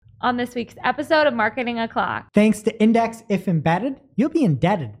on this week's episode of Marketing O'Clock. Thanks to Index If Embedded, you'll be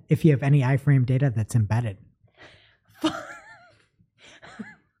indebted if you have any iframe data that's embedded.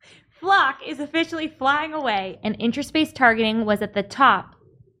 Flock is officially flying away, and interest-based targeting was at the top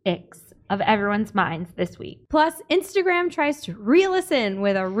of everyone's minds this week. Plus, Instagram tries to reel us in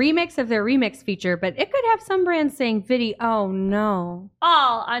with a remix of their remix feature, but it could have some brands saying video. Oh no.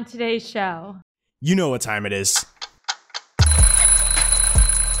 All on today's show. You know what time it is.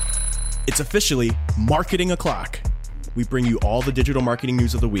 It's officially Marketing O'Clock. We bring you all the digital marketing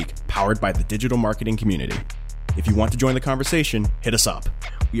news of the week, powered by the digital marketing community. If you want to join the conversation, hit us up.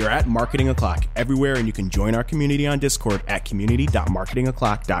 We are at Marketing O'Clock everywhere, and you can join our community on Discord at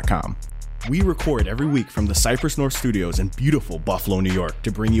community.marketingoclock.com. We record every week from the Cypress North Studios in beautiful Buffalo, New York,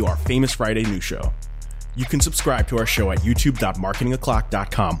 to bring you our famous Friday news show. You can subscribe to our show at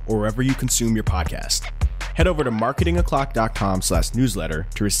youtube.marketingoclock.com or wherever you consume your podcast. Head over to marketingoclock.com/newsletter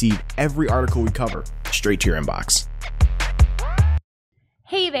to receive every article we cover straight to your inbox.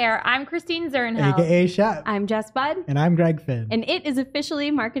 Hey there, I'm Christine Zernheld. AKA Shep. I'm Jess Budd. And I'm Greg Finn. And it is officially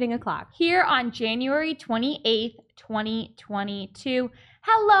Marketing O'Clock. Here on January 28th, 2022.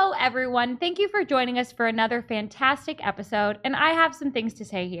 Hello, everyone. Thank you for joining us for another fantastic episode. And I have some things to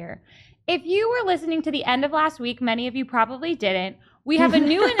say here. If you were listening to the end of last week, many of you probably didn't. We have a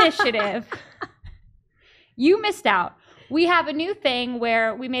new initiative. You missed out. We have a new thing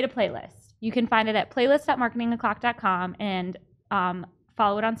where we made a playlist. You can find it at playlist.marketingoclock.com and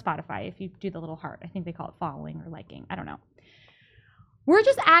follow it on Spotify if you do the little heart. I think they call it following or liking. I don't know. We're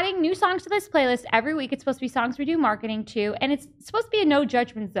just adding new songs to this playlist every week. It's supposed to be songs we do marketing to, and it's supposed to be a no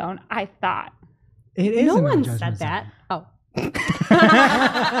judgment zone, I thought. It is. No one said said that. Oh.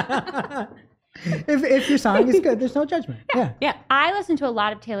 if your song is good, there's no judgment. Yeah. I listen to a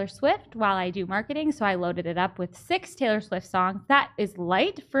lot of Taylor Swift while I do marketing, so I loaded it up with 6 Taylor Swift songs. That is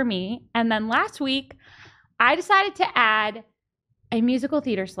light for me. And then last week, I decided to add a musical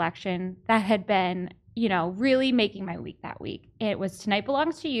theater selection that had been, really making my week that week. It was Tonight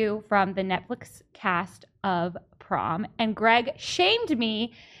Belongs to You from the Netflix cast of Prom. And Greg shamed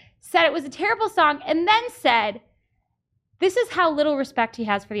me, said it was a terrible song, and then said, this is how little respect he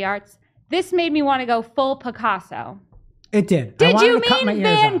has for the arts. This made me want to go full Picasso. It did. Did you mean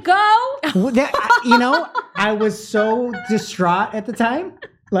Van Gogh? I was so distraught at the time.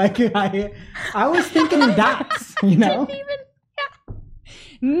 Like, I was thinking in dots, No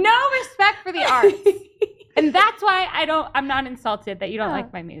respect for the arts. And that's why I'm not insulted that you don't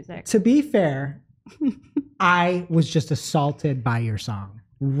like my music. To be fair, I was just assaulted by your song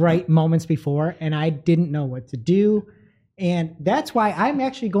right moments before, and I didn't know what to do. And that's why I'm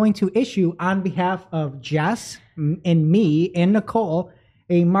actually going to issue, on behalf of Jess and me and Nicole,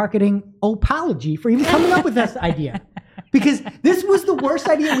 a marketing apology for even coming up with this idea. Because this was the worst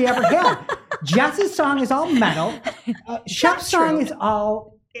idea we ever had. Jess's song is all metal. Shep's song is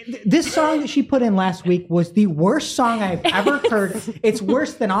all... This song that she put in last week was the worst song I've ever heard. It's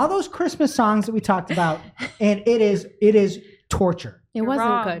worse than all those Christmas songs that we talked about. And it is torture. It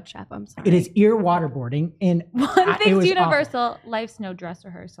wasn't good, Shep. I'm sorry. It is ear waterboarding. And one thing's universal. Awful. Life's no dress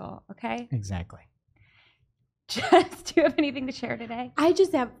rehearsal. Okay? Exactly. Jess, do you have anything to share today? I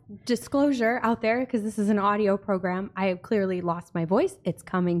just have disclosure out there because this is an audio program. I have clearly lost my voice. It's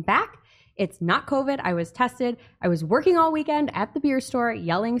coming back. It's not COVID. I was tested. I was working all weekend at the beer store,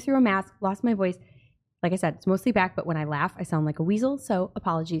 yelling through a mask, lost my voice. Like I said, it's mostly back, but when I laugh, I sound like a weasel. So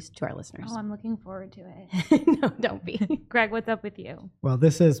apologies to our listeners. Oh, I'm looking forward to it. No, don't be. Greg, what's up with you? Well,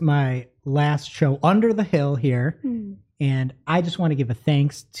 this is my last show under the hill here. And I just want to give a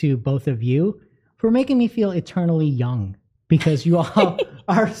thanks to both of you for making me feel eternally young, because you all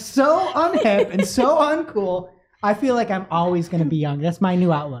are so unhip and so uncool. I feel like I'm always going to be young. That's my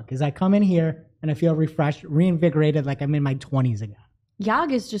new outlook, is I come in here and I feel refreshed, reinvigorated, like I'm in my 20s again.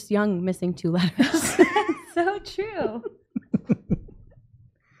 Yog is just young, missing 2 letters. So true.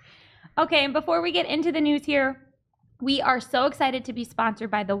 Okay, and before we get into the news here, we are so excited to be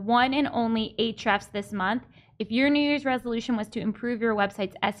sponsored by the one and only Ahrefs this month. If your New Year's resolution was to improve your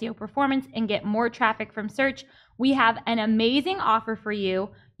website's SEO performance and get more traffic from search, we have an amazing offer for you.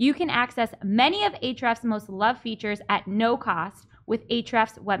 You can access many of Ahrefs' most loved features at no cost with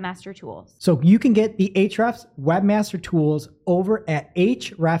Ahrefs Webmaster Tools. So you can get the Ahrefs Webmaster Tools over at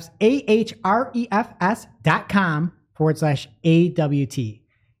Ahrefs, ahrefs.com/AWT.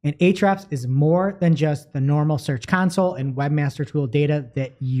 And Ahrefs is more than just the normal Search Console and Webmaster Tool data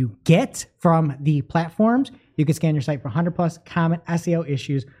that you get from the platforms. You can scan your site for 100 plus common SEO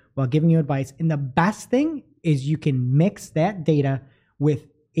issues while giving you advice. And the best thing is you can mix that data with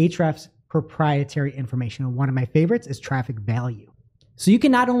Ahrefs proprietary information. And one of my favorites is traffic value. So you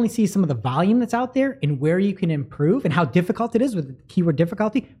can not only see some of the volume that's out there and where you can improve and how difficult it is with keyword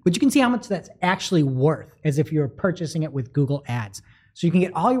difficulty, but you can see how much that's actually worth as if you're purchasing it with Google Ads. So you can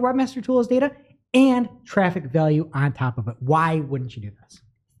get all your Webmaster Tools data and traffic value on top of it. Why wouldn't you do this?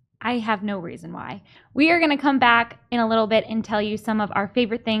 I have no reason why. We are going to come back in a little bit and tell you some of our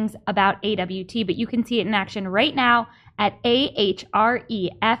favorite things about AWT, but you can see it in action right now at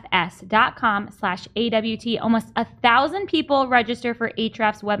ahrefs.com/AWT. Almost 1,000 people register for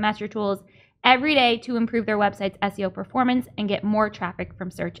Ahrefs Webmaster Tools every day to improve their website's SEO performance and get more traffic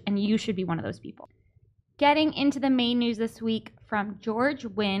from search, and you should be one of those people. Getting into the main news this week from George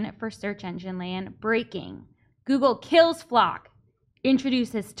Wynn for Search Engine Land, breaking. Google kills Flock,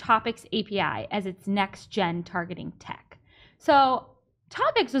 introduces Topics API as its next-gen targeting tech. So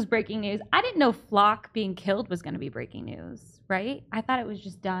Topics was breaking news. I didn't know Flock being killed was going to be breaking news, right? I thought it was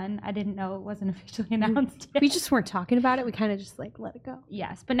just done. I didn't know it wasn't officially announced yet. We just weren't talking about it. We kind of just like let it go.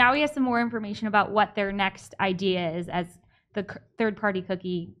 Yes, but now we have some more information about what their next idea is as the third-party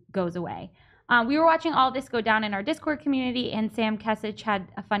cookie goes away. We were watching all this go down in our Discord community, and Sam Kesich had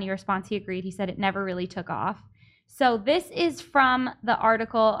a funny response. He agreed. He said it never really took off. So this is from the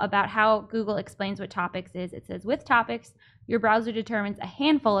article about how Google explains what Topics is. It says, with Topics, your browser determines a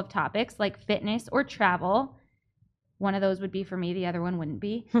handful of topics like fitness or travel. One of those would be for me, the other one wouldn't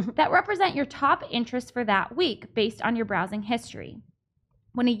be, that represent your top interests for that week based on your browsing history.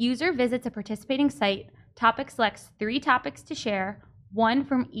 When a user visits a participating site, Topics selects 3 topics to share, 1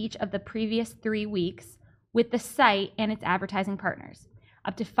 from each of the previous 3 weeks, with the site and its advertising partners.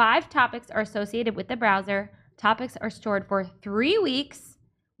 Up to 5 topics are associated with the browser. Topics are stored for 3 weeks,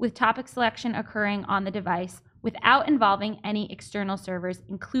 with topic selection occurring on the device without involving any external servers,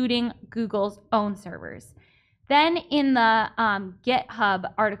 including Google's own servers. Then in the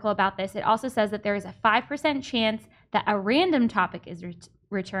GitHub article about this, it also says that there is a 5% chance that a random topic is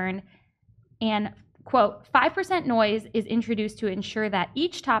returned, and quote, 5% noise is introduced to ensure that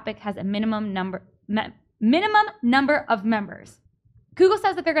each topic has a minimum number of members. Google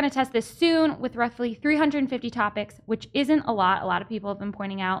says that they're going to test this soon with roughly 350 topics, which isn't a lot. A lot of people have been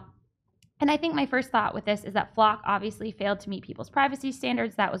pointing out. And I think my first thought with this is that Flock obviously failed to meet people's privacy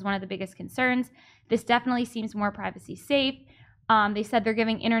standards. That was one of the biggest concerns. This definitely seems more privacy safe. They said they're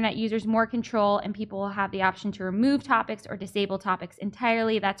giving internet users more control, and people will have the option to remove topics or disable topics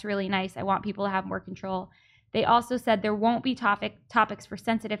entirely. That's really nice. I want people to have more control. They also said there won't be topics for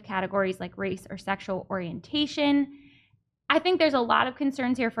sensitive categories like race or sexual orientation. I think there's a lot of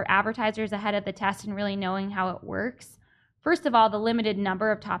concerns here for advertisers ahead of the test and really knowing how it works. First of all, the limited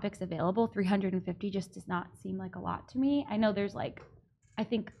number of topics available, 350, just does not seem like a lot to me. I know there's I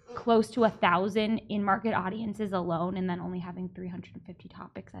think close to 1,000 in-market audiences alone, and then only having 350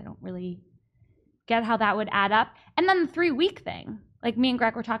 topics. I don't really get how that would add up. And then the 3-week thing, like me and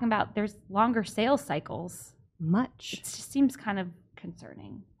Greg were talking about, there's longer sales cycles. Much. It just seems kind of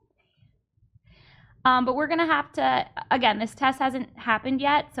concerning. But we're going to have to, again, this test hasn't happened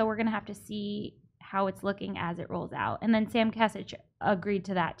yet, so we're going to have to see how it's looking as it rolls out. And then Sam Kesich agreed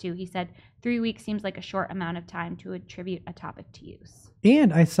to that too. He said 3 weeks seems like a short amount of time to attribute a topic to use.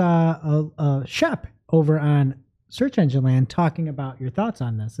 And I saw a Shep over on Search Engine Land talking about your thoughts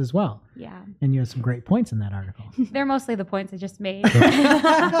on this as well. Yeah. And you have some great points in that article. They're mostly the points I just made.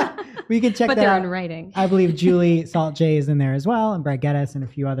 We can check But that they're out. in writing. I believe Julie Salt J is in there as well, and Brad Geddes and a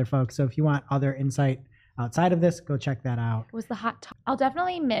few other folks. So if you want other insight outside of this, go check that out. Was the hot topic. I'll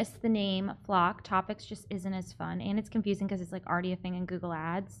definitely miss the name Flock. Topics just isn't as fun, and it's confusing because it's already a thing in Google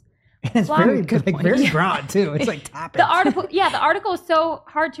Ads. And it's Flock- very Good point. very broad too. It's like topics. The article was so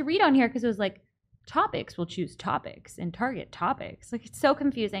hard to read on here because it was like, topics will choose topics and target topics. Like, it's so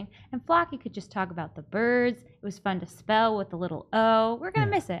confusing. And Flock, you could just talk about the birds. It was fun to spell with the little O. We're going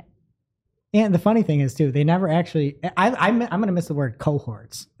to miss it. And the funny thing is too, they never actually. I'm going to miss the word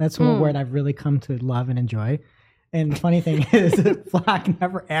cohorts. That's one word I've really come to love and enjoy. And the funny thing is, Flock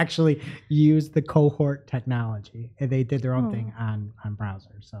never actually used the cohort technology. They did their own thing on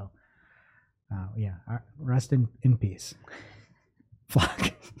browsers. So, yeah, rest in peace,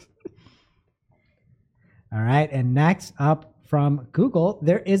 Flock. All right, and next up from Google,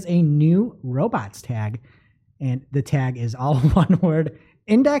 there is a new robots tag, and the tag is all one word: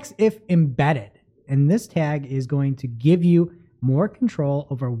 index if embedded. And this tag is going to give you more control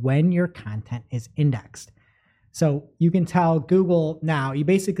over when your content is indexed. So you can tell Google now, you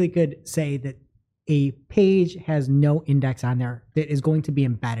basically could say that a page has no index on there that is going to be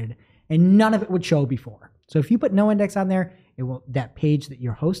embedded, and none of it would show before. So if you put no index on there, it will, that page that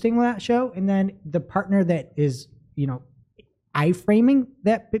you're hosting will not show, and then the partner that is, iframing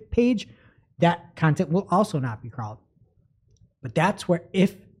that page, that content will also not be crawled. But that's where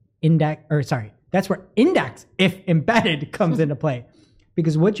that's where index if embedded comes into play.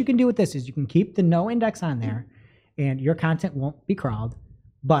 Because what you can do with this is you can keep the no index on there and your content won't be crawled.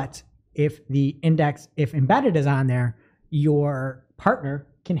 But if the index if embedded is on there, your partner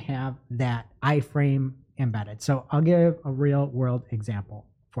can have that iframe embedded. So I'll give a real world example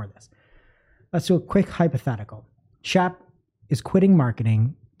for this. Let's do a quick hypothetical. Shep is quitting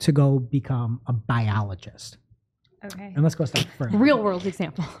marketing to go become a biologist. Okay. And let's go a step further. Real world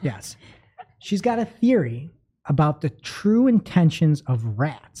example. Yes. She's got a theory about the true intentions of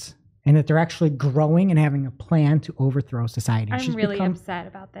rats and that they're actually growing and having a plan to overthrow society. I'm really upset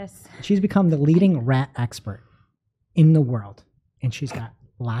about this. She's become the leading rat expert in the world. And she's got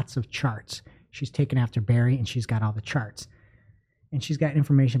lots of charts. She's taken after Barry and she's got all the charts. And she's got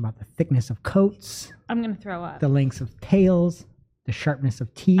information about the thickness of coats, I'm going to throw up. the lengths of tails, the sharpness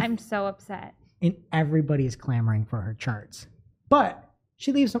of teeth. I'm so upset. And everybody is clamoring for her charts. But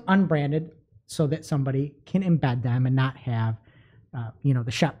she leaves them unbranded so that somebody can embed them and not have,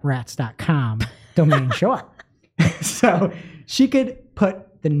 the sheprats.com domain show up. So she could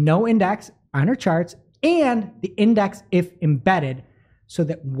put the no index on her charts and the index if embedded so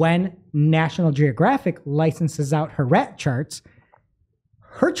that when National Geographic licenses out her rat charts,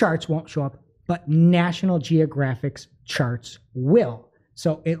 her charts won't show up, but National Geographic's charts will.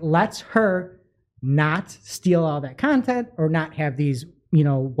 So it lets her not steal all that content or not have these,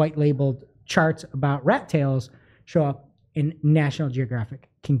 white labeled charts about rat tails show up, and National Geographic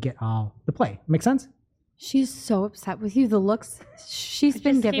can get all the play. Make sense? She's so upset with you. The looks she's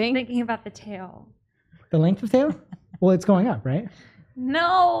been Just keep giving. thinking about the tail. The length of tail? Well, it's going up, right?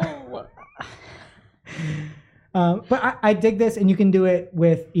 No. But I dig this, and you can do it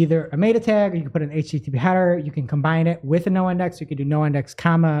with either a meta tag, or you can put an HTTP header. You can combine it with a no index. You can do no index,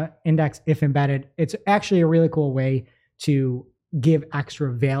 comma, index if embedded. It's actually a really cool way to give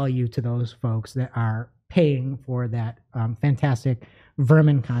extra value to those folks that are paying for that fantastic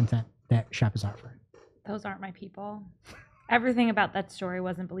vermin content that Shep is offering. Those aren't my people. Everything about that story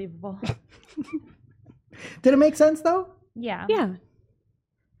wasn't believable. Did it make sense, though? Yeah. Yeah.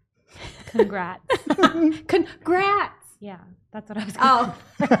 Congrats. Congrats. Yeah. That's what I was going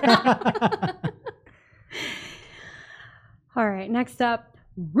Oh. All right. Next up,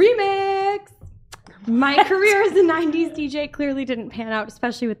 remix. My career as a 90s DJ clearly didn't pan out,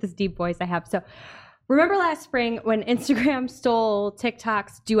 especially with this deep voice I have. So remember last spring when Instagram stole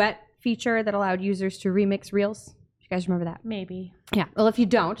TikTok's duet feature that allowed users to remix reels? You guys remember that? Maybe. Yeah. Well, if you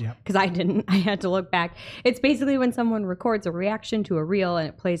don't, Yep. because I didn't, I had to look back. It's basically when someone records a reaction to a reel and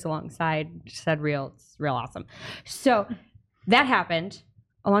it plays alongside said reel. It's real awesome. So that happened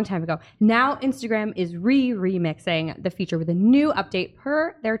a long time ago. Now Instagram is remixing the feature with a new update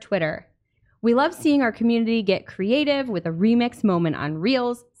per their Twitter. We love seeing our community get creative with a remix moment on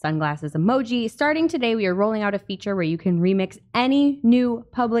Reels, sunglasses emoji. Starting today, we are rolling out a feature where you can remix any new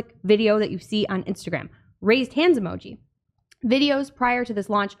public video that you see on Instagram. Raised hands emoji. Videos prior to this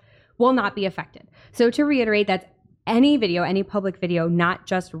launch will not be affected. So to reiterate, that's any video, any public video, not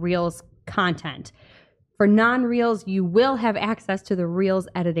just Reels content. For non-Reels, you will have access to the Reels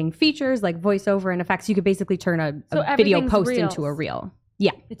editing features like voiceover and effects. You could basically turn a video everything's post Reels. into a reel.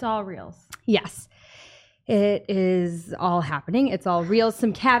 Yeah. It's all reels. Yes. It is all happening. It's all real.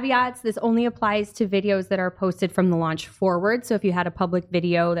 Some caveats. This only applies to videos that are posted from the launch forward. So if you had a public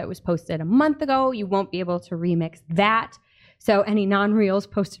video that was posted a month ago, you won't be able to remix that. So any non-reels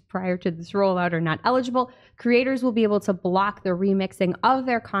posted prior to this rollout are not eligible. Creators will be able to block the remixing of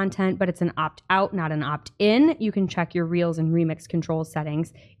their content, but it's an opt-out, not an opt-in. You can check your reels and remix control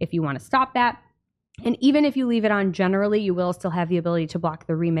settings if you want to stop that. And even if you leave it on generally, you will still have the ability to block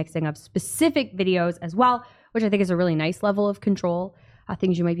the remixing of specific videos as well, which I think is a really nice level of control.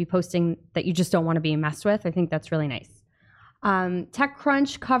 Things you might be posting that you just don't want to be messed with. I think that's really nice.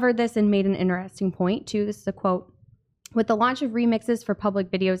 TechCrunch covered this and made an interesting point too. This is a quote. With the launch of remixes for public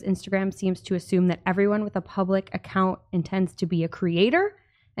videos, Instagram seems to assume that everyone with a public account intends to be a creator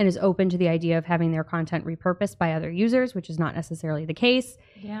and is open to the idea of having their content repurposed by other users, which is not necessarily the case.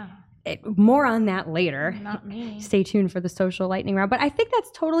 Yeah. More on that later. Not me. Stay tuned for the social lightning round. But I think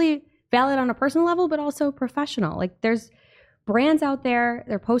that's totally valid on a personal level, but also professional. Like there's brands out there,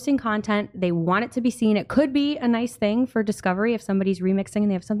 they're posting content, they want it to be seen. It could be a nice thing for discovery if somebody's remixing and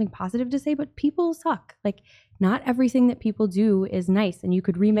they have something positive to say, but people suck. Like not everything that people do is nice, and you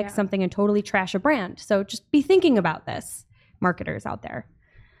could remix something and totally trash a brand. So just be thinking about this, marketers out there.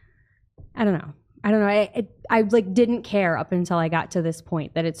 I don't know. I like didn't care up until I got to this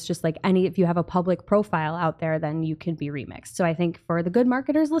point that it's just like if you have a public profile out there, then you can be remixed. So I think for the good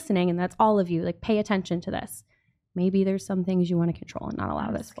marketers listening, and that's all of you, like pay attention to this. maybe there's some things you want to control and not allow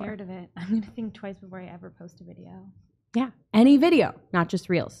I'm this scared for. of it. I'm going to think twice before I ever post a video. Yeah. Any video, not just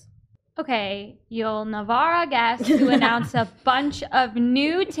reels. Okay, Yul Navarra guest who announced a bunch of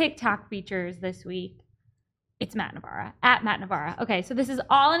new TikTok features this week. It's Matt Navarra, at Matt Navarra. Okay, so this is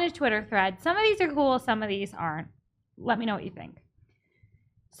all in a Twitter thread. Some of these are cool, some of these aren't. Let me know what you think.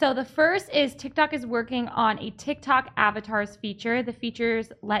 So the first is TikTok is working on a TikTok avatars feature. The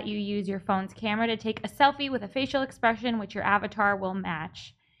features let you use your phone's camera to take a selfie with a facial expression which your avatar will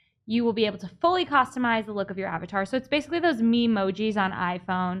match. You will be able to fully customize the look of your avatar. So it's basically those Memojis on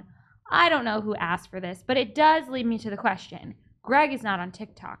iPhone. I don't know who asked for this, but it does lead me to the question. Greg is not on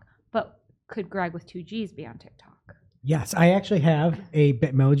TikTok, but could Greg with 2 Gs be on TikTok? Yes, I actually have a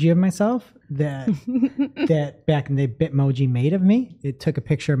Bitmoji of myself that that back in the Bitmoji made of me. It took a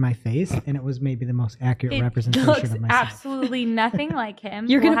picture of my face, and it was maybe the most accurate It representation looks of myself. absolutely nothing like him.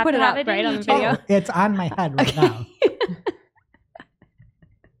 You're gonna have put to it have up, right, in on the YouTube. video? Oh, it's on my head right now.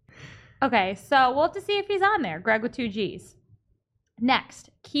 Okay, so we'll have to see if he's on there. Greg with 2 Gs. Next,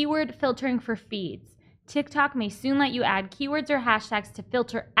 keyword filtering for feeds. TikTok may soon let you add keywords or hashtags to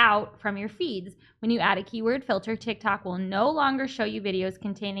filter out from your feeds. When you add a keyword filter, TikTok will no longer show you videos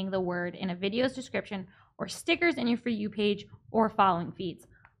containing the word in a video's description or stickers in your For You page or following feeds.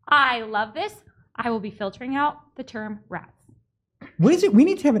 I love this. I will be filtering out the term rats. What is it? We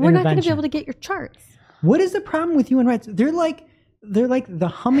need to have an We're not going to intervention. be able to get your charts. What is the problem with you and rats? They're like the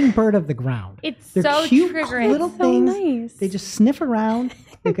hummingbird of the ground. It's They're so cute triggering. little So things. nice. They just sniff around.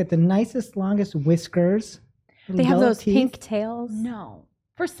 They've got the nicest, longest whiskers. They have yellow those teeth. pink tails. No.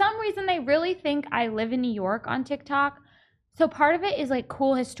 For some reason, they really think I live in New York on TikTok. So part of it is like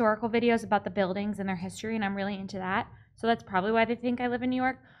cool historical videos about the buildings and their history, and I'm really into that. So that's probably why they think I live in New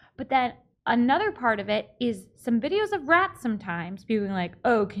York. But then another part of it is some videos of rats sometimes being like,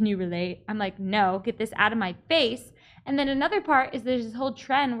 oh, can you relate? I'm like, no, get this out of my face. And then another part is there's this whole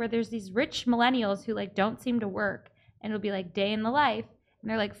trend where there's these rich millennials who like don't seem to work, and it'll be like day in the life, and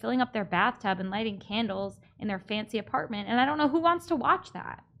they're like filling up their bathtub and lighting candles in their fancy apartment, and I don't know who wants to watch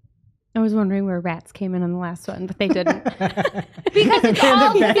that. I was wondering where rats came in on the last one, but they didn't. Because it's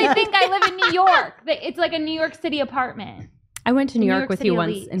all, they think I live in New York. It's like a New York City apartment. I went to New New York York with City you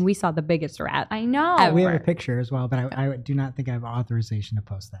once, elite. and we saw the biggest rat. I know. We have a Ever. picture as well, but I do not think I have authorization to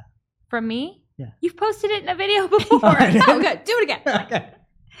post that. From me? Yeah. You've posted it in a video before. Oh, good. Do it again. Okay.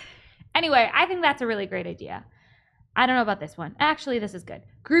 Anyway, I think that's a really great idea. I don't know about this one. Actually, this is good.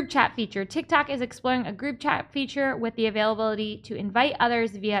 Group chat feature. TikTok is exploring a group chat feature with the availability to invite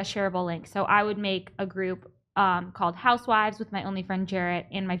others via shareable links. So I would make a group called Housewives with my only friend Jarrett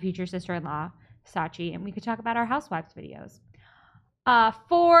and my future sister-in-law, Sachi, and we could talk about our Housewives videos.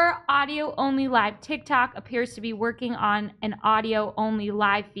 For audio-only live, TikTok appears to be working on an audio-only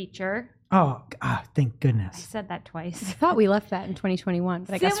live feature. Oh, thank I goodness. said that twice. I thought we left that in 2021,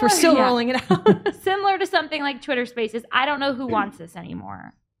 but I guess we're Similar- still yeah. rolling it out. Similar to something like Twitter Spaces. I don't know who wants this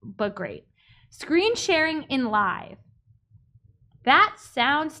anymore, but great. Screen sharing in live. That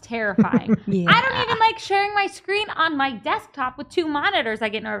sounds terrifying. Yeah. I don't even like sharing my screen on my desktop with 2 monitors. I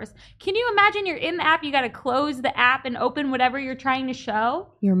get nervous. Can you imagine you're in the app, you got to close the app and open whatever you're trying to show?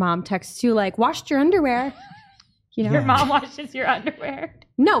 Your mom texts you like, washed your underwear. You know? Your mom washes your underwear.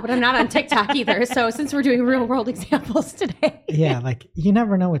 No, but I'm not on TikTok either. So since we're doing real world examples today. Yeah, like you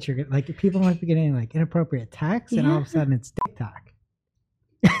never know what you're getting. Like people might be getting like inappropriate texts, and all of a sudden it's TikTok.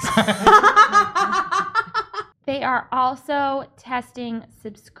 They are also testing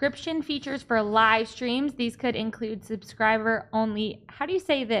subscription features for live streams. These could include subscriber only, how do you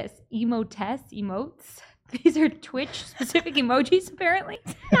say this? Emotes? These are Twitch specific emojis, apparently.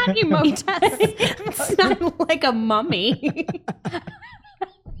 Not emotes. It's not like a mummy.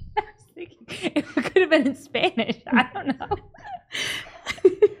 It could have been in Spanish. I don't know.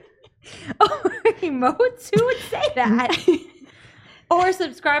 Oh, emotes? Who would say that? Or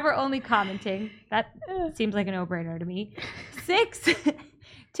subscriber only commenting. That seems like a no-brainer to me. 6,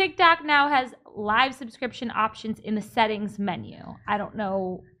 TikTok now has live subscription options in the settings menu. I don't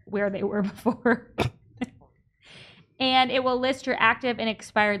know where they were before. And it will list your active and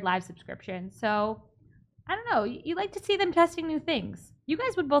expired live subscriptions. So, I don't know. You like to see them testing new things. You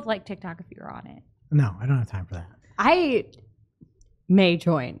guys would both like TikTok if you were on it. No, I don't have time for that. I may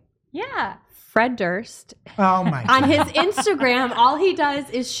join. Yeah. Fred Durst. Oh my On god. his Instagram, all he does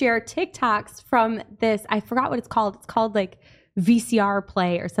is share TikToks from this. I forgot what it's called. It's called like VCR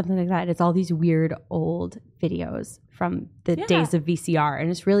play or something like that. It's all these weird old videos from the days of VCR, and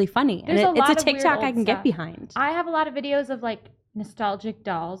it's really funny. There's and a it's lot a of weird TikTok old I can stuff. get behind. I have a lot of videos of like nostalgic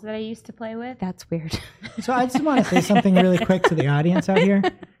dolls that I used to play with. That's weird. So I just want to say something really quick to the audience out here.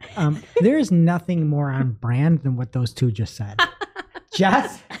 There is nothing more on brand than what those two just said.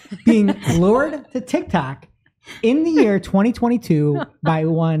 Just being lured to TikTok in the year 2022 by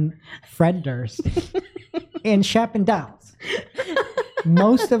one Fred Durst and Shep and Dolls.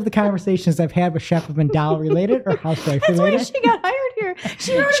 Most of the conversations I've had with Shep have been doll related or housewife That's related. why she got hired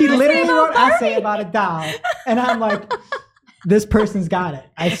here. She literally wrote an essay about a doll, and I'm like, this person's got it.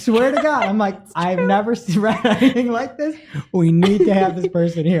 I swear to God. I'm like, I've never read anything like this. We need to have this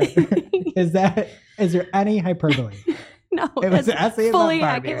person here. Is there any hyperbole? No, It was an essay about fully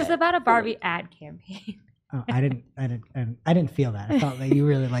Barbie. It accurate. was about a Barbie ad campaign. Oh, I didn't feel that. I felt like you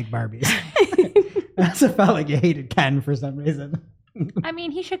really like Barbies. I also felt like you hated Ken for some reason. I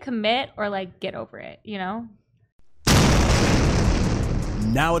mean, he should commit or like get over it, you know?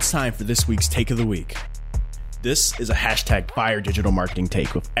 Now it's time for this week's Take of the Week. This is a hashtag fire digital marketing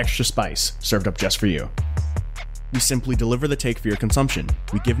take with extra spice served up just for you. We simply deliver the take for your consumption.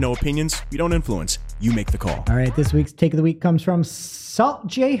 We give no opinions. We don't influence. You make the call. All right, this week's Take of the Week comes from Salt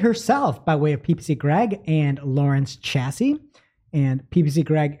J herself by way of PPC Greg and Lawrence Chassis. And PPC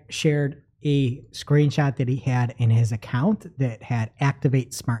Greg shared a screenshot that he had in his account that had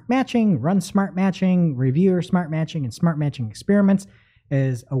Activate Smart Matching, Run Smart Matching, Reviewer Smart Matching, and Smart Matching Experiments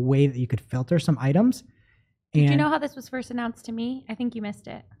as a way that you could filter some items. Did you know how this was first announced to me? I think you missed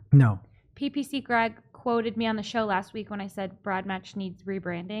it. No. PPC Greg quoted me on the show last week when I said Broad Match needs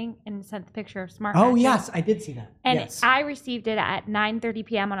rebranding and sent the picture of Smart Oh, Matching. yes, I did see that. And yes. I received it at 9:30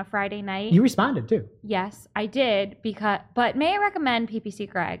 p.m. on a Friday night. You responded too. Yes, I did. But may I recommend PPC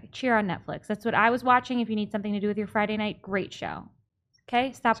Greg? Cheer on Netflix. That's what I was watching. If you need something to do with your Friday night, great show.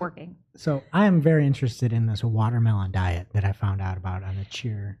 Okay, stop working. So I am very interested in this watermelon diet that I found out about on the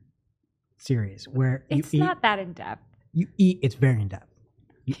Cheer series, where It's not that in depth. it's very in depth.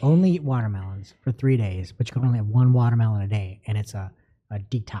 You only eat watermelons for 3 days, but you can only have one watermelon a day, and it's a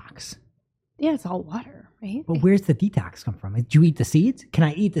detox. Yeah, it's all water, right? But where's the detox come from? Do you eat the seeds? Can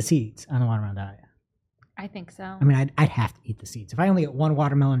I eat the seeds on a watermelon diet? I think so. I mean, I'd have to eat the seeds. If I only get one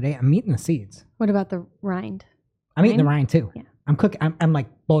watermelon a day, I'm eating the seeds. What about the rind? I'm eating the rind too. Yeah. I'm cooking. I'm like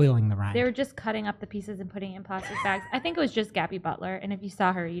boiling the rind. They were just cutting up the pieces and putting it in plastic bags. I think it was just Gabby Butler, and if you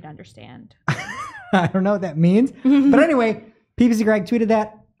saw her, you'd understand. I don't know what that means. But anyway, PPC Greg tweeted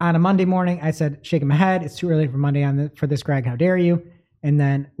that on a Monday morning. I said, shaking my head. It's too early for Monday for this, Greg. How dare you? And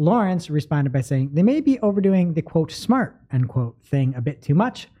then Lawrence responded by saying, they may be overdoing the quote smart, end quote thing a bit too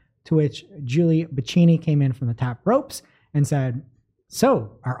much, to which Julie Bacchini came in from the top ropes and said,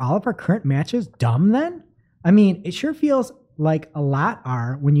 so are all of our current matches dumb then? I mean, it sure feels like a lot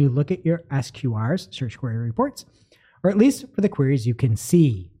are when you look at your SQRs, search query reports, or at least for the queries you can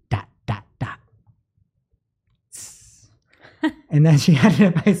see, ... And then she ended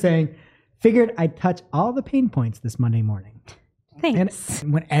it by saying, figured I'd touch all the pain points this Monday morning. Thanks.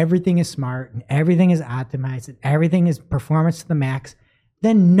 And when everything is smart and everything is optimized and everything is performance to the max,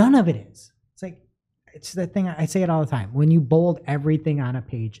 then none of it is. It's like, it's the thing, I say it all the time. When you bold everything on a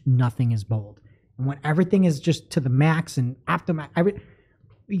page, nothing is bold. And when everything is just to the max and optimized,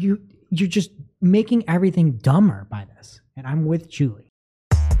 you're just making everything dumber by this. And I'm with Julie.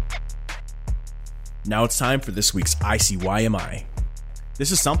 Now it's time for this week's ICYMI.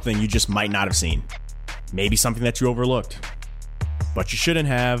 This is something you just might not have seen. Maybe something that you overlooked. But you shouldn't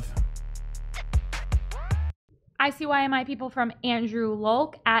have. ICYMI people from Andrew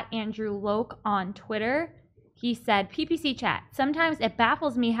Loke at Andrew Loke on Twitter. He said, PPC chat, sometimes it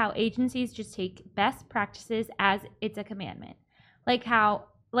baffles me how agencies just take best practices as it's a commandment. Like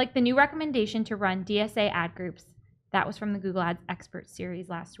the new recommendation to run DSA ad groups. That was from the Google Ads Expert series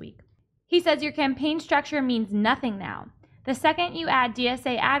last week. He says your campaign structure means nothing now. The second you add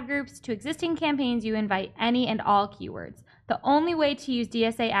DSA ad groups to existing campaigns, you invite any and all keywords. The only way to use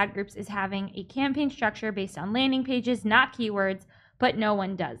DSA ad groups is having a campaign structure based on landing pages, not keywords, but no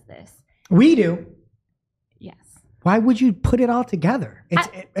one does this. We do. Yes. Why would you put it all together? It's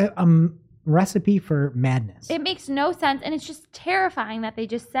a recipe for madness. It makes no sense, and it's just terrifying that they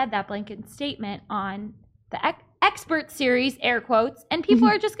just said that blanket statement on the Expert series, air quotes, and people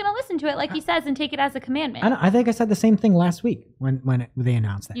are just going to listen to it like he says and take it as a commandment. I think I said the same thing last week when they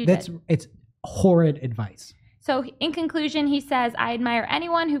announced that. You did. It's horrid advice. So in conclusion, he says, I admire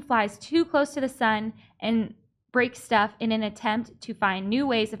anyone who flies too close to the sun and breaks stuff in an attempt to find new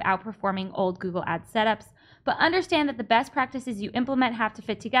ways of outperforming old Google Ads setups, but understand that the best practices you implement have to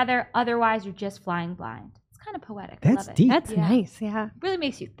fit together. Otherwise, you're just flying blind. It's kind of poetic. I That's love it. deep. That's nice, yeah. Really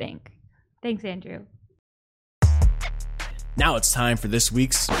makes you think. Thanks, Andrew. Now it's time for this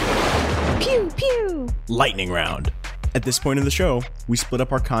week's Pew, pew. lightning round. At this point in the show, we split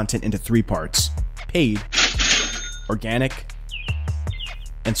up our content into 3 parts: paid, organic,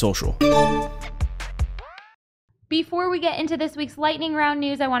 and social. Before we get into this week's lightning round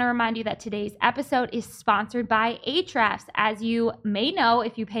news, I want to remind you that today's episode is sponsored by Ahrefs. As you may know,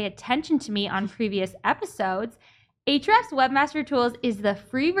 if you pay attention to me on previous episodes, Ahrefs Webmaster Tools is the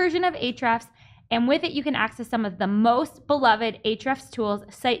free version of Ahrefs, and with it you can access some of the most beloved Ahrefs tools,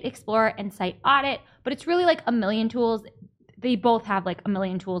 Site Explorer and Site Audit, but it's really like a million tools. They both have like a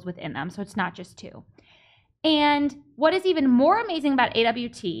million tools within them, so it's not just 2. And what is even more amazing about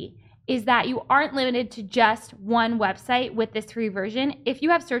AWT is that you aren't limited to just one website with this free version. If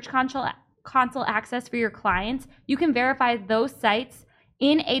you have Search Console access for your clients, you can verify those sites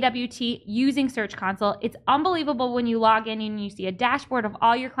in AWT using Search Console. It's unbelievable when you log in and you see a dashboard of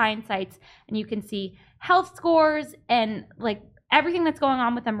all your client sites and you can see health scores and like everything that's going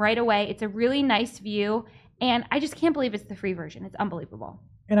on with them right away. It's a really nice view, and I just can't believe it's the free version. It's unbelievable.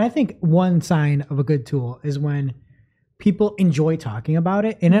 And I think one sign of a good tool is when people enjoy talking about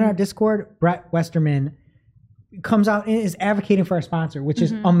it. And in our Discord, Brett Westerman comes out and is advocating for our sponsor, which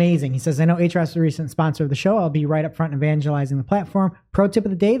is amazing. He says, I know Ahrefs is a recent sponsor of the show. I'll be right up front evangelizing the platform. Pro tip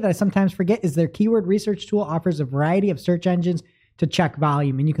of the day that I sometimes forget is their keyword research tool offers a variety of search engines to check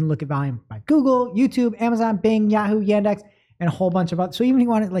volume. And you can look at volume by Google, YouTube, Amazon, Bing, Yahoo, Yandex, and a whole bunch of others. So even if you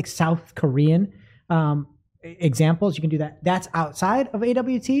wanted like South Korean examples, you can do that. That's outside of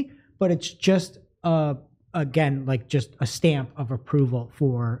AWT, but it's just again, like just a stamp of approval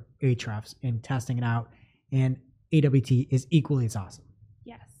for Ahrefs in testing it out. And AWT is equally as awesome.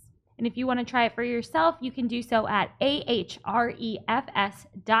 Yes. And if you want to try it for yourself, you can do so at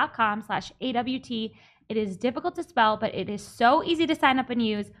ahrefs.com/AWT. It is difficult to spell, but it is so easy to sign up and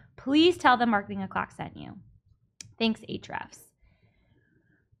use. Please tell them Marketing O'Clock sent you. Thanks, Ahrefs.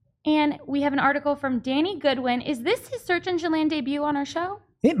 And we have an article from Danny Goodwin. Is this his Search Engine Land debut on our show?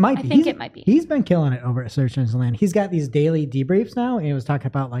 It might be. I think it might be. He's been killing it over at Search Engine Land. He's got these daily debriefs now, and he was talking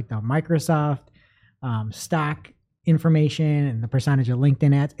about like the Microsoft stock information and the percentage of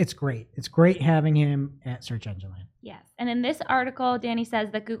LinkedIn ads. It's great. It's great having him at Search Engine Land. Yes. And in this article, Danny says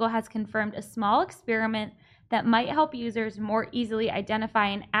that Google has confirmed a small experiment that might help users more easily identify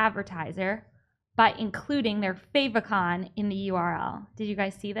an advertiser by including their favicon in the URL. Did you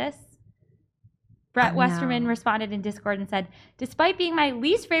guys see this? Brett Westerman responded in Discord and said, despite being my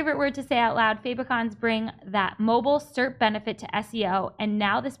least favorite word to say out loud, favicons bring that mobile SERP benefit to SEO and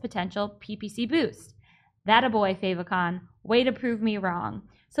now this potential PPC boost. That a boy, favicon. Way to prove me wrong.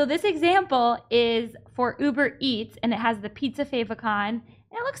 So this example is for Uber Eats, and it has the pizza favicon, and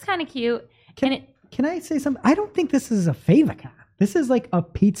it looks kind of cute. Can I say something? I don't think this is a favicon. This is like a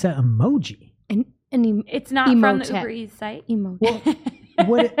pizza emoji. It's not from the Uber Eats site. Emoji.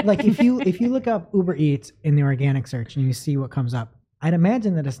 Well, if you look up Uber Eats in the organic search and you see what comes up, I'd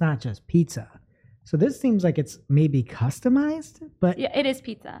imagine that it's not just pizza. So this seems like it's maybe customized, but yeah, it is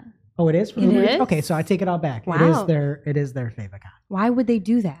pizza. Oh, it is from Uber Eats? Okay, so I take it all back. Wow. It is their favicon. Why would they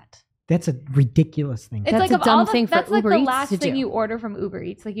do that? That's a ridiculous thing. It's That's like a dumb thing for that's like Uber the Eats last to thing do. you order from Uber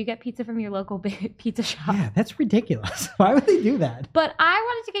Eats. Like you get pizza from your local pizza shop. Yeah, that's ridiculous. Why would they do that? But I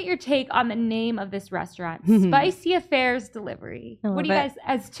wanted to get your take on the name of this restaurant, Spicy Affairs Delivery. What do you guys,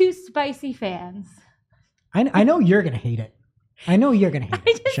 as two spicy fans? I know you're going to hate it. I know you're going to hate I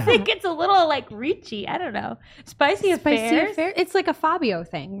it. just think it's a little like reachy. I don't know. Spicy Affairs? It's like a Fabio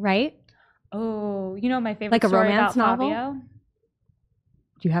thing, right? Oh, you know my favorite Like a story romance about novel? Fabio?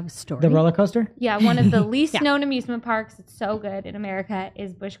 Do you have a story? The roller coaster? Yeah, one of the least known amusement parks. It's so good in America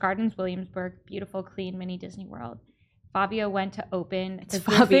is Busch Gardens, Williamsburg. Beautiful, clean mini Disney World. Fabio went to open. It's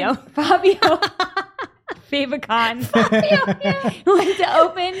Fabio. Fabio. Favicon. Fabio went to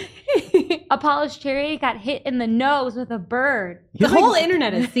open. Apollo's Chariot got hit in the nose with a bird. The whole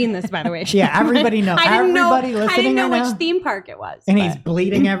internet has seen this, by the way. Yeah, everybody knows. I didn't know right which now, theme park it was. and he's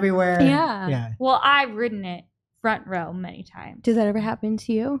bleeding everywhere. Yeah. Well, I've ridden it front row many times. Does that ever happen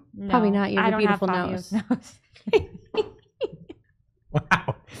to you? No, Probably not. You have I a don't beautiful have nose. Fabio's nose.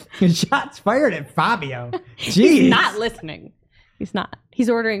 Wow. Shots fired at Fabio. Jeez. He's not listening. He's not. He's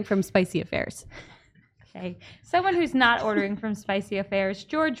ordering from Spicy Affairs. Okay. Someone who's not ordering from Spicy Affairs,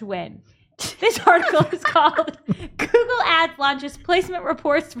 George Wynn. This article is called Google Ads Launches Placement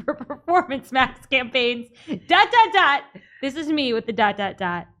Reports for Performance Max Campaigns. ... This is me with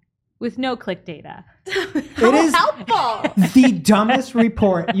the ... with no click data. It is helpful. the dumbest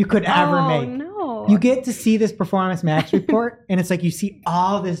report you could ever make. No. You get to see this Performance Max report, and it's like you see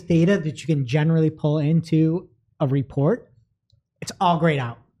all this data that you can generally pull into a report. It's all grayed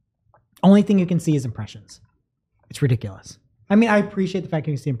out. Only thing you can see is impressions. It's ridiculous. I mean, I appreciate the fact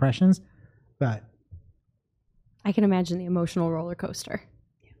you can see impressions, but I can imagine the emotional roller coaster.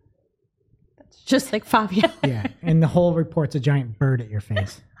 Just like Fabio. Yeah, and the whole report's a giant bird at your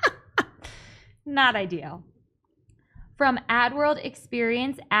face. Not ideal. From AdWorld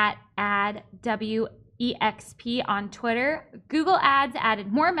Experience at AdWEXP on Twitter, Google Ads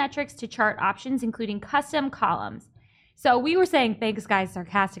added more metrics to chart options, including custom columns. So we were saying thanks, guys,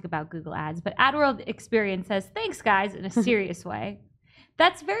 sarcastic about Google Ads, but AdWorld Experience says thanks, guys, in a serious way.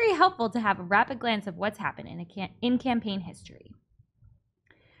 That's very helpful to have a rapid glance of what's happened in campaign history.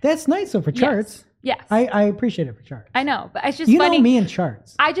 That's nice though for charts. Yes. I appreciate it for charts. I know, but it's just You funny. know me and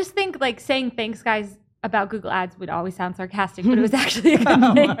charts. I just think like saying thanks, guys, about Google Ads would always sound sarcastic, but it was actually a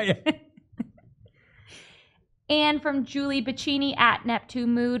good thing. And from Julie Bacchini at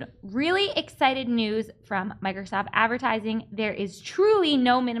Neptune Mood, really excited news from Microsoft Advertising. There is truly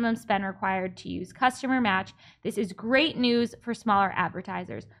no minimum spend required to use Customer Match. This is great news for smaller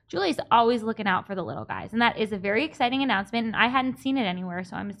advertisers. Julie's always looking out for the little guys, and that is a very exciting announcement, and I hadn't seen it anywhere,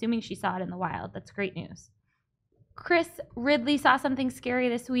 so I'm assuming she saw it in the wild. That's great news. Chris Ridley saw something scary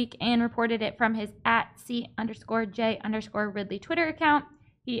this week and reported it from his @C_J_Ridley Twitter account.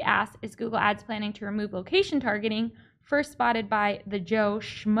 He asked, is Google Ads planning to remove location targeting? First spotted by the Joe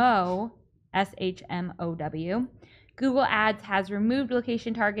Schmo, SHMOW. Google Ads has removed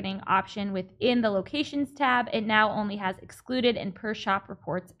location targeting option within the Locations tab. It now only has excluded and per shop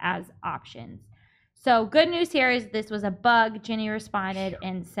reports as options. So good news here is this was a bug. Ginny responded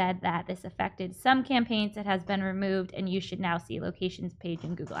and said that this affected some campaigns. It has been removed, and you should now see Locations page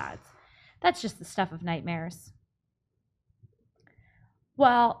in Google Ads. That's just the stuff of nightmares.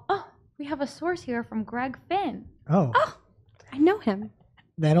 Well, we have a source here from Greg Finn. Oh, I know him.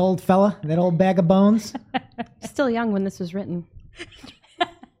 that old fella, that old bag of bones. Still young when this was written.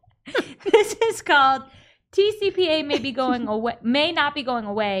 This is called TCPA may not be going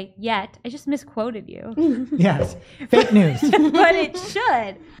away yet. I just misquoted you. Yes, fake news. But it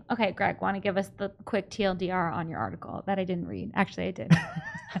should. Okay, Greg, want to give us the quick TLDR on your article that I didn't read? Actually, I did.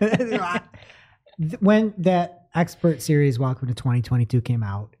 When that expert series Welcome to 2022 came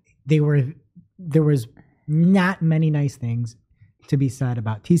out, there was not many nice things to be said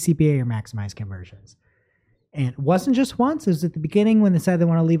about TCPA or maximize conversions. And it wasn't just once. It was at the beginning when they said they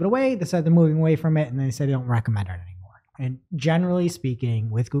want to leave it away. They said they're moving away from it, and then they said they don't recommend it anymore. And generally speaking,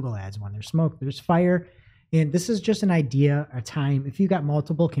 with Google Ads, when there's smoke, there's fire. And this is just an idea, a time. If you got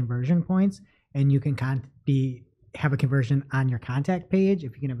multiple conversion points and you can have a conversion on your contact page,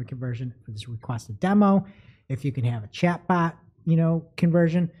 if you can have a conversion for this requested demo, if you can have a chatbot,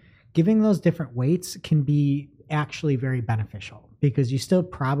 conversion, giving those different weights can be actually very beneficial because you still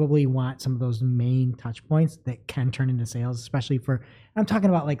probably want some of those main touch points that can turn into sales, especially I'm talking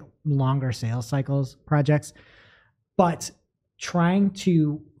about like longer sales cycles projects, but trying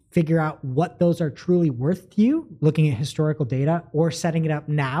to figure out what those are truly worth to you, looking at historical data or setting it up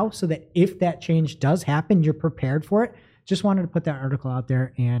now so that if that change does happen, you're prepared for it. Just wanted to put that article out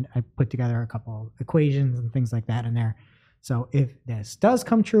there, and I put together a couple equations and things like that in there. So if this does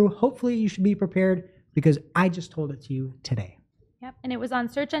come true, hopefully you should be prepared because I just told it to you today. Yep, and it was on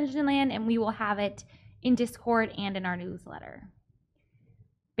Search Engine Land, and we will have it in Discord and in our newsletter.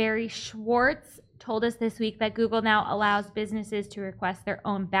 Barry Schwartz told us this week that Google now allows businesses to request their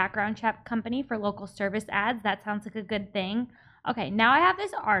own background check company for local service ads. That sounds like a good thing. Okay, now I have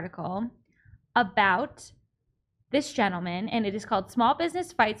this article about this gentleman, and it is called Small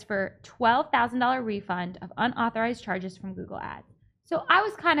Business Fights for $12,000 Refund of Unauthorized Charges from Google Ads. So I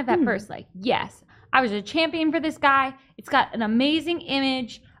was kind of at first like, yes, I was a champion for this guy. It's got an amazing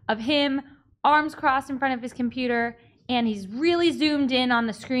image of him, arms crossed in front of his computer, and he's really zoomed in on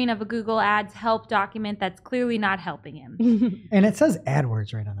the screen of a Google Ads help document that's clearly not helping him. And it says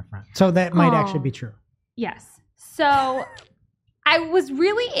AdWords right on the front. So that might actually be true. Yes. So I was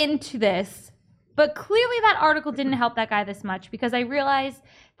really into this, but clearly that article didn't help that guy this much because I realized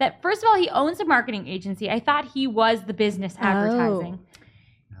that, first of all, he owns a marketing agency. I thought he was the business advertising.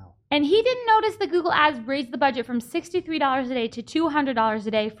 No. And he didn't notice that Google Ads raised the budget from $63 a day to $200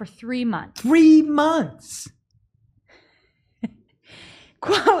 a day for 3 months. 3 months.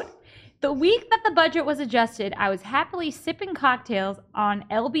 Quote, the week that the budget was adjusted, I was happily sipping cocktails on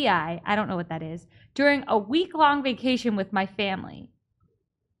LBI, I don't know what that is, during a week-long vacation with my family.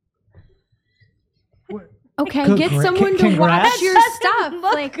 Okay, Good get gra- someone to congrats. watch your Doesn't stuff.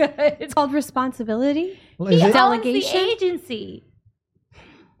 look Like good. it's called responsibility. Well, He is it owns the Delegation? agency.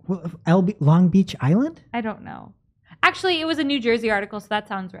 Long Beach Island? I don't know. Actually, it was a New Jersey article, so that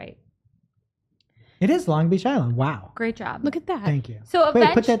sounds right. It is Long Beach Island. Wow. Great job. Look at that. Thank you. So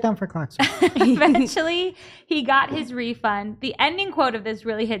Wait, put that down for clocks. eventually, he got his refund. The ending quote of this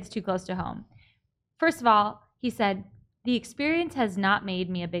really hits too close to home. First of all, He said, "The experience has not made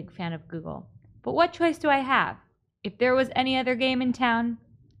me a big fan of Google. But what choice do I have? If there was any other game in town,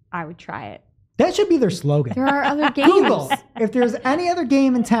 I would try it." That should be their slogan. There are other games. Google, if there's any other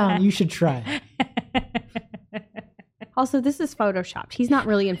game in town, you should try it. Also, this is photoshopped. He's not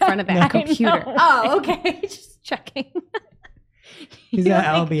really in front of that computer. know. Oh, okay. Just checking. He's You at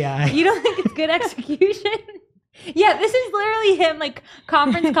don't think- LBI. You don't think it's good execution? Yeah, this is literally him like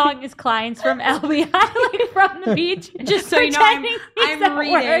conference calling his clients from LBI, like from the beach. Just so you know, pretending he's I'm at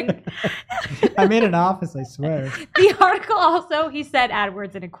reading. work. I'm in an office, I swear. The article also, he said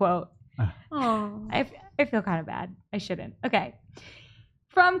AdWords in a quote. Oh. I feel kind of bad. I shouldn't. Okay.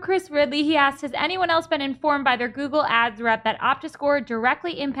 From Chris Ridley, he asked, has anyone else been informed by their Google Ads rep that OptiScore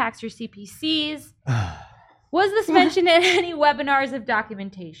directly impacts your CPCs? Was this mentioned in any webinars of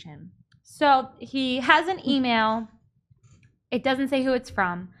documentation? So he has an email. It doesn't say who it's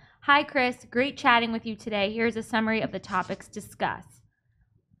from. Hi, Chris. Great chatting with you today. Here's a summary of the topics discussed.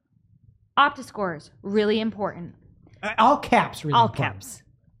 OptiScores, really important. All caps, really. All important. caps.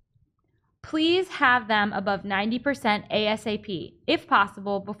 Please have them above 90% ASAP, if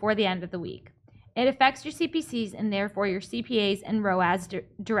possible, before the end of the week. It affects your CPCs and therefore your CPAs and ROAS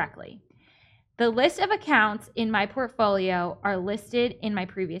directly. The list of accounts in my portfolio are listed in my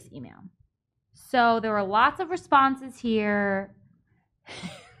previous email. So there were lots of responses here.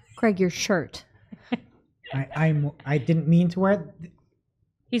 Greg, your shirt. I didn't mean to wear it.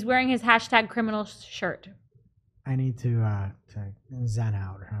 He's wearing his hashtag criminal shirt. I need to zen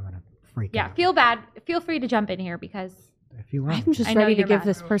out or I'm gonna freak Yeah, out. feel bad. Feel free to jump in here because If you want. I'm just I know ready to you're give mad.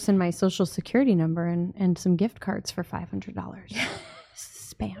 this person my social security number and some gift cards for $500.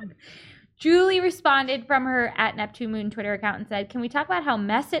 Spam. Julie responded from her at Neptune Moon Twitter account and said, can we talk about how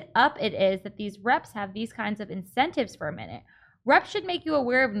messed up it is that these reps have these kinds of incentives for a minute? Reps should make you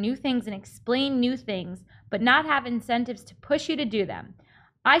aware of new things and explain new things, but not have incentives to push you to do them.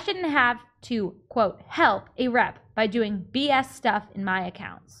 I shouldn't have to, quote, help a rep by doing BS stuff in my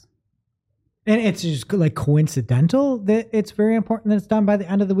accounts. And it's just like coincidental that it's very important that it's done by the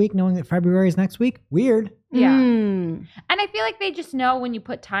end of the week, knowing that February is next week. Weird. Yeah. Mm. And I feel like they just know when you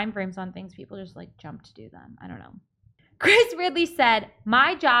put time frames on things, people just like jump to do them. I don't know. Chris Ridley said,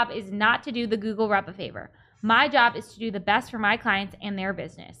 my job is not to do the Google rep a favor. My job is to do the best for my clients and their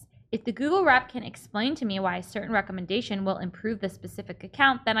business. If the Google rep can explain to me why a certain recommendation will improve the specific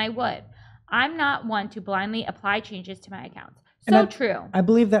account, then I would. I'm not one to blindly apply changes to my accounts. So true. I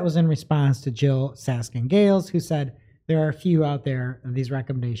believe that was in response to Jill Saskin-Gales, who said there are a few out there of these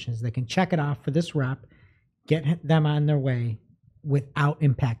recommendations that can check it off for this rep, get them on their way without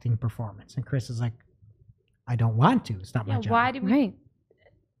impacting performance. And Chris is like, I don't want to. It's not my job. Why do we? Right.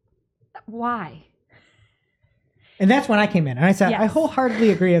 Why? And that's when I came in. And I said, Yes. I wholeheartedly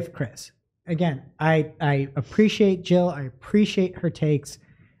agree with Chris. Again, I appreciate Jill. I appreciate her takes.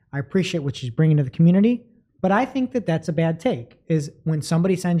 I appreciate what she's bringing to the community. But I think that that's a bad take, is when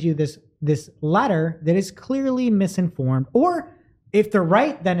somebody sends you this letter that is clearly misinformed, or if they're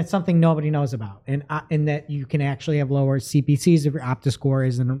right, then it's something nobody knows about. And that you can actually have lower CPCs if your OptiScore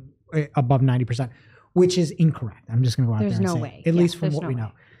is above 90%, which is incorrect. I'm just going to go out There's there and no say, way. at Yeah, least from there's what no we way.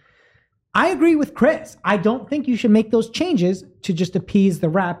 know. I agree with Chris. I don't think you should make those changes to just appease the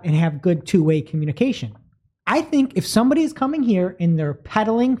rep and have good two-way communication. I think if somebody is coming here and they're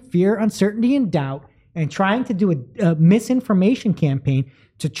peddling fear, uncertainty, and doubt and trying to do a misinformation campaign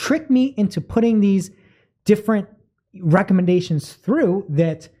to trick me into putting these different recommendations through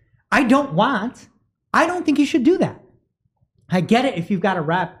that I don't want, I don't think you should do that. I get it if you've got a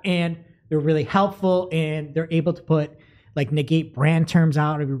rep and they're really helpful and they're able to put like negate brand terms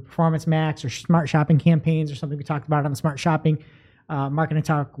out of your Performance Max or smart shopping campaigns or something we talked about on the smart shopping marketing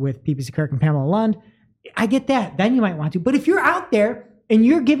talk with PPC Kirk and Pamela Lund. I get that. Then you might want to. But if you're out there and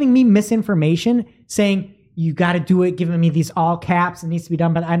you're giving me misinformation saying you got to do it, giving me these all caps, it needs to be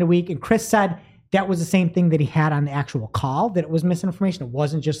done by the end of the week. And Chris said that was the same thing that he had on the actual call, that it was misinformation. It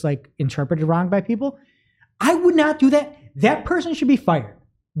wasn't just like interpreted wrong by people. I would not do that. That person should be fired.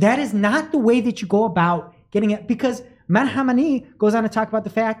 That is not the way that you go about getting it, because Manhamani goes on to talk about the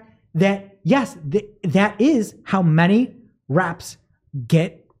fact that, yes, that is how many reps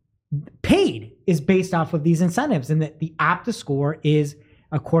get paid, is based off of these incentives, and that the OptiScore is,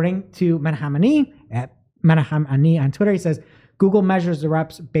 according to Manhamani, at Manhamani on Twitter, he says, Google measures the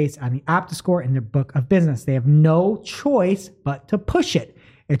reps based on the OptiScore in their book of business. They have no choice but to push it.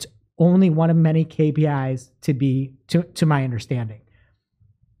 It's only one of many KPIs to my understanding.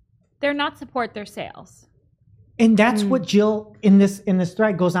 They're not support their sales. And that's what Jill in this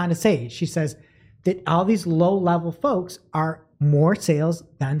thread goes on to say. She says that all these low level folks are more sales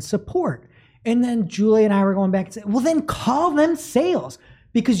than support. And then Julie and I were going back and saying, well, then call them sales,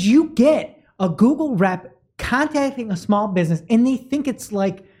 because you get a Google rep contacting a small business and they think it's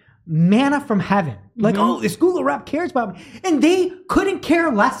like manna from heaven. Like, oh, this Google rep cares about me. And they couldn't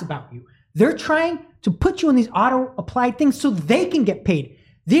care less about you. They're trying to put you in these auto applied things so they can get paid.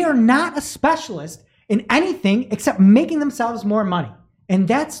 They are not a specialist in anything except making themselves more money. And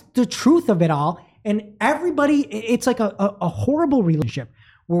that's the truth of it all. And everybody, it's like a horrible relationship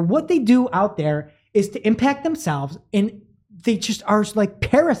where what they do out there is to impact themselves, and they just are like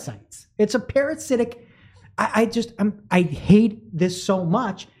parasites. It's a parasitic. I hate this so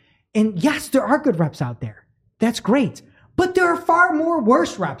much. And yes, there are good reps out there. That's great. But there are far more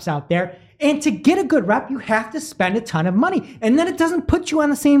worse reps out there. And to get a good rep, you have to spend a ton of money. And then it doesn't put you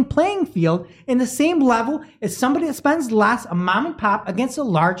on the same playing field, in the same level as somebody that spends less, a mom and pop, against a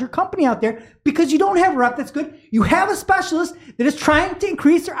larger company out there, because you don't have a rep that's good. You have a specialist that is trying to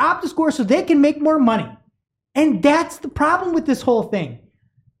increase their Opta score so they can make more money. And that's the problem with this whole thing.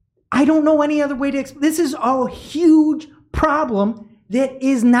 I don't know any other way to explain. This is a huge problem that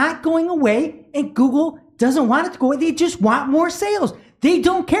is not going away, and Google doesn't want it to go away. They just want more sales. They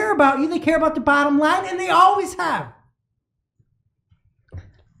don't care about you. They care about the bottom line, and they always have.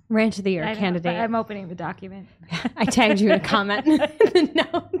 Rant of the Year candidate. I'm opening the document. I tagged you in a comment.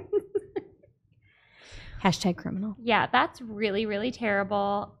 No. Hashtag criminal. Yeah, that's really, really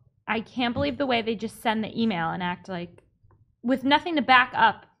terrible. I can't believe the way they just send the email and act like, with nothing to back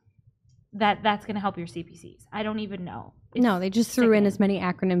up, that's going to help your CPCs. I don't even know. No, they just threw in as many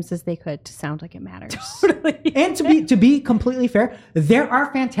acronyms as they could to sound like it matters. Totally. And to be completely fair, there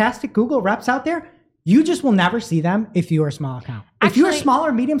are fantastic Google reps out there. You just will never see them if you're a small account. If you're a small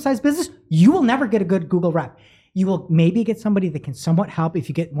or medium-sized business, you will never get a good Google rep. You will maybe get somebody that can somewhat help if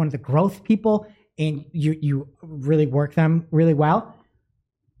you get one of the growth people and you really work them really well.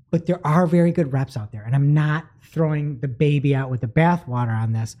 But there are very good reps out there. And I'm not throwing the baby out with the bathwater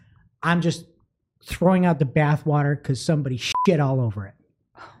on this. I'm just throwing out the bathwater because somebody shit all over it.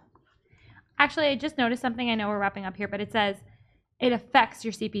 Actually, I just noticed something. I know we're wrapping up here, but it says it affects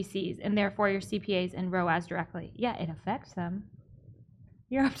your CPCs and therefore your CPAs and ROAS directly. Yeah, it affects them.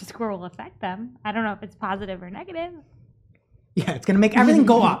 Your Opta score will affect them. I don't know if it's positive or negative. Yeah, it's going to make everything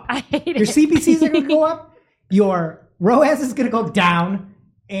go up. I hate your CPCs are going to go up. Your ROAS is going to go down,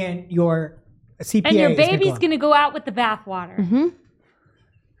 and your CPA and your baby's going to go out with the bathwater. Mm-hmm.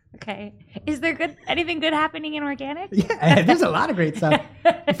 Okay. Is there anything good happening in organic? Yeah, there's a lot of great stuff.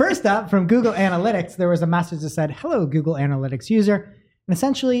 First up, from Google Analytics, there was a message that said, "Hello, Google Analytics user." And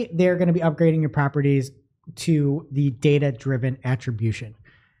essentially, they're going to be upgrading your properties to the data-driven attribution.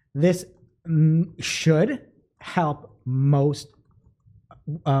 This should help most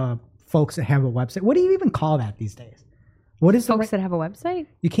folks that have a website. What do you even call that these days? What is folks that have a website?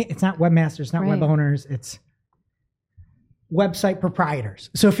 You can't. It's not webmasters. It's not web owners. It's website proprietors.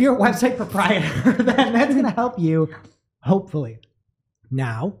 So if you're a website proprietor, then that's going to help you, hopefully.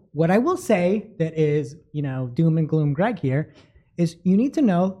 Now, what I will say that is, doom and gloom Greg here, is you need to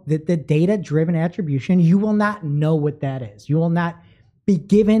know that the data-driven attribution, you will not know what that is. You will not be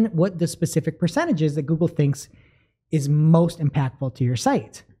given what the specific percentage is that Google thinks is most impactful to your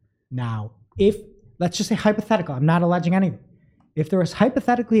site. Now, let's just say hypothetical, I'm not alleging anything. If there was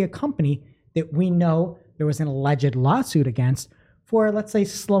hypothetically a company that we know there was an alleged lawsuit against for, let's say,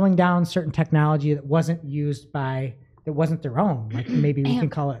 slowing down certain technology that wasn't their own, like maybe we can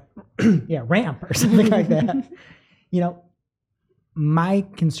call it, RAMP or something like that. My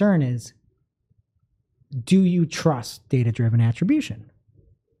concern is, do you trust data-driven attribution?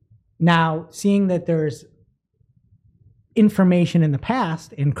 Now, seeing that there's information in the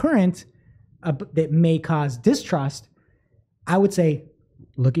past and current that may cause distrust, I would say,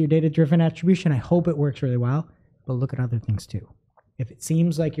 look at your data-driven attribution. I hope it works really well, but look at other things too. If it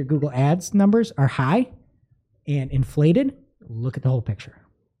seems like your Google Ads numbers are high and inflated, look at the whole picture.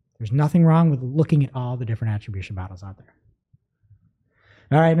 There's nothing wrong with looking at all the different attribution models out there.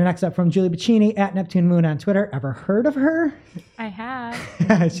 All right, next up, from Julie Bacchini at Neptune Moon on Twitter. Ever heard of her? I have.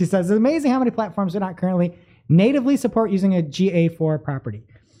 She says, it's amazing how many platforms do not currently natively support using a GA4 property.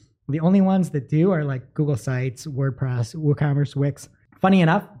 The only ones that do are like Google Sites, WordPress, WooCommerce, Wix. Funny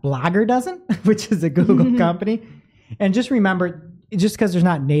enough, Blogger doesn't, which is a Google company. And just remember, just because there's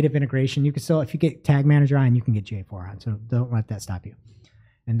not native integration, you can still, if you get Tag Manager on, you can get GA4 on. So don't let that stop you.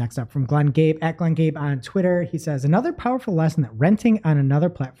 And next up, from Glenn Gabe at Glenn Gabe on Twitter, he says, another powerful lesson that renting on another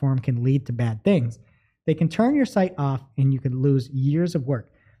platform can lead to bad things. They can turn your site off and you could lose years of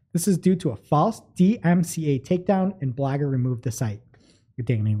work. This is due to a false DMCA takedown, and Blogger removed the site. Your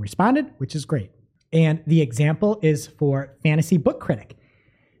domain responded, which is great. And the example is for Fantasy Book Critic.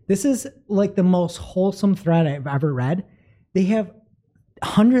 This is like the most wholesome thread I've ever read. They have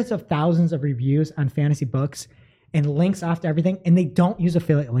hundreds of thousands of reviews on fantasy books and links off to everything, and they don't use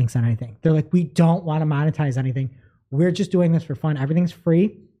affiliate links on anything. They're like, we don't want to monetize anything. We're just doing this for fun. Everything's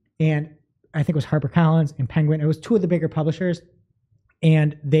free. And I think it was HarperCollins and Penguin. It was two of the bigger publishers,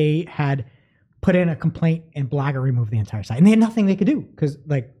 and they had put in a complaint, and Blogger removed the entire site. And they had nothing they could do because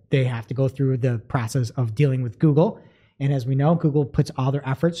like they have to go through the process of dealing with Google. And as we know, Google puts all their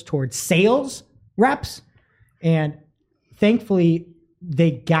efforts towards sales reps. And thankfully, they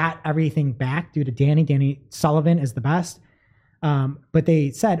got everything back due to Danny. Danny Sullivan is the best. But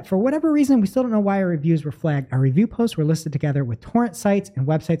they said, for whatever reason, we still don't know why our reviews were flagged. Our review posts were listed together with torrent sites and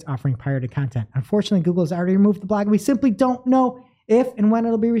websites offering pirated content. Unfortunately, Google has already removed the blog. We simply don't know if and when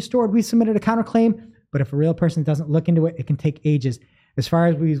it'll be restored. We submitted a counterclaim, but if a real person doesn't look into it, it can take ages. As far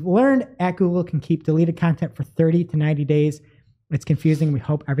as we've learned, at Google can keep deleted content for 30 to 90 days. It's confusing. We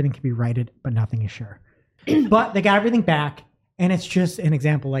hope everything can be righted, but nothing is sure. But they got everything back, and it's just an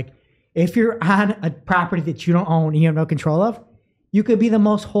example. Like, if you're on a property that you don't own and you have no control of, you could be the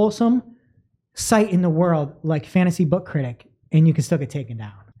most wholesome site in the world, like Fantasy Book Critic, and you can still get taken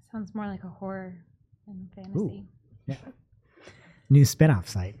down. Sounds more like a horror than fantasy. Ooh, yeah. New spinoff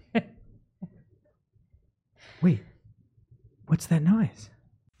site. Wait, what's that noise?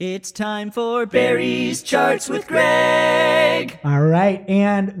 It's time for Barry's Charts with Greg. All right,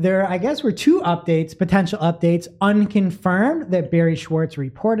 and there, I guess, were two updates, potential updates, unconfirmed that Barry Schwartz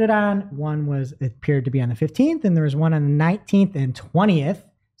reported on. One was appeared to be on the 15th, and there was one on the 19th and 20th.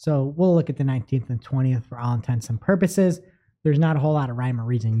 So we'll look at the 19th and 20th for all intents and purposes. There's not a whole lot of rhyme or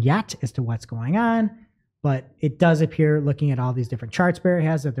reason yet as to what's going on, but it does appear, looking at all these different charts Barry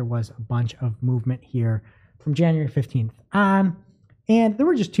has, that there was a bunch of movement here from January 15th on. And there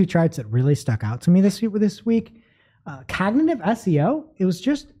were just two charts that really stuck out to me this week. Cognitive SEO,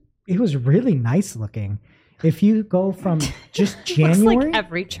 it was really nice looking. If you go from just January. Looks like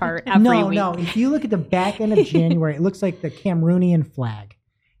every chart every week. No. If you look at the back end of January, it looks like the Cameroonian flag.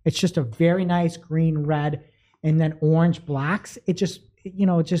 It's just a very nice green, red, and then orange blocks. It just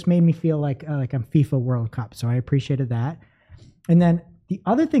made me feel like I'm FIFA World Cup. So I appreciated that. And then the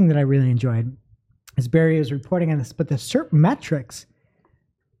other thing that I really enjoyed is Barry is reporting on this, but the SERP metrics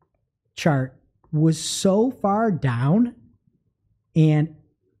chart was so far down, and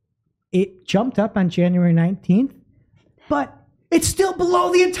it jumped up on January 19th, but it's still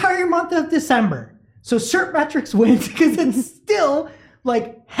below the entire month of December. So SERP metrics wins because it's still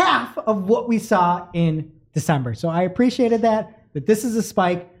like half of what we saw in December. So I appreciated that this is a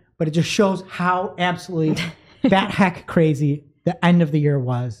spike, but it just shows how absolutely bat heck crazy the end of the year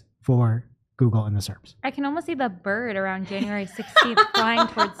was for Google and the SERPs. I can almost see the bird around January 16th flying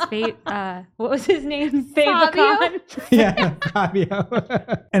towards what was his name? Fabio? Yeah, Fabio.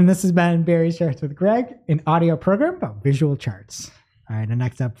 And this has been Barry's Charts with Greg, an audio program about visual charts. All right, and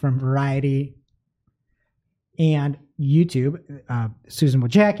next up from Variety and YouTube, Susan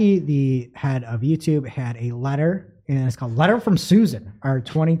Wojcicki, the head of YouTube, had a letter, and it's called Letter from Susan, our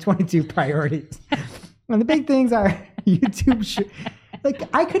 2022 priorities. And the big things are YouTube.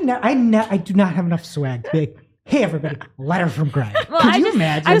 I do not have enough swag to be like, hey, everybody, letter from Greg. Well, Could you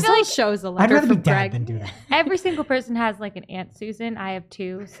imagine? I feel like shows a I'd letter rather be from dead Greg. than do that. Every single person has like an Aunt Susan. I have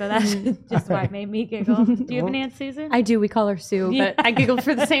two, so that's just why it made me giggle. Do you have an Aunt Susan? I do. We call her Sue, but I giggled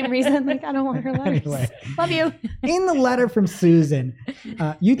for the same reason. Like, I don't want her letters. Anyway, Love you. in the letter from Susan,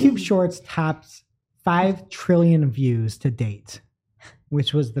 YouTube Shorts tops 5 trillion views to date,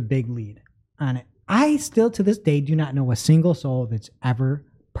 which was the big lead on it. I still, to this day, do not know a single soul that's ever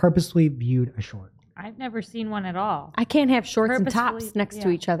purposely viewed a short. I've never seen one at all. I can't have shorts and Purposefully, tops next to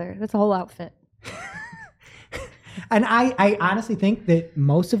yeah. each other. That's a whole outfit. And I honestly think that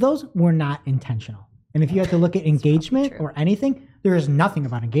most of those were not intentional. And if you have to look at engagement or anything, there is nothing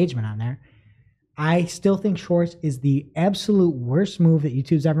about engagement on there. I still think shorts is the absolute worst move that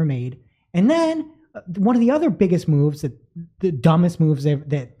YouTube's ever made. And then one of the other biggest moves, the dumbest moves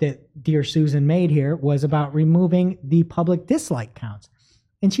that dear Susan made here, was about removing the public dislike counts.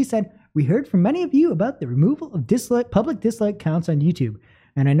 And she said, we heard from many of you about the removal of public dislike counts on YouTube.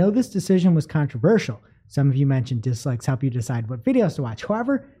 And I know this decision was controversial. Some of you mentioned dislikes help you decide what videos to watch.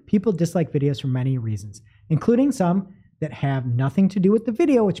 However, people dislike videos for many reasons, including some that have nothing to do with the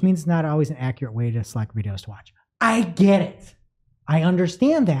video, which means it's not always an accurate way to select videos to watch. I get it. I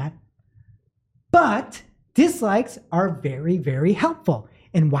understand that. But dislikes are very, very helpful.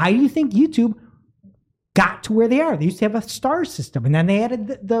 And why do you think YouTube got to where they are? They used to have a star system, and then they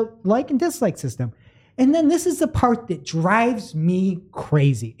added the like and dislike system. And then this is the part that drives me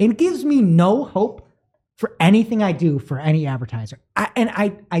crazy and gives me no hope for anything I do for any advertiser.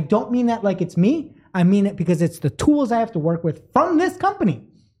 I don't mean that like it's me. I mean it because it's the tools I have to work with from this company.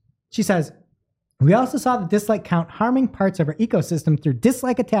 She says, we also saw the dislike count harming parts of our ecosystem through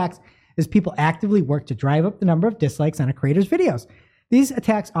dislike attacks as people actively work to drive up the number of dislikes on a creator's videos. These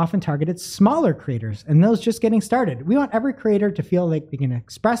attacks often targeted smaller creators and those just getting started. We want every creator to feel like they can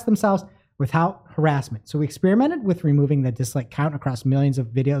express themselves without harassment. So we experimented with removing the dislike count across millions of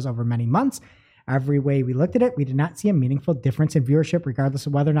videos over many months. Every way we looked at it, we did not see a meaningful difference in viewership, regardless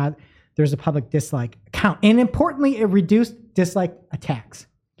of whether or not there's a public dislike count. And importantly, it reduced dislike attacks.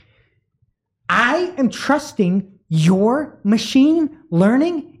 I am trusting your machine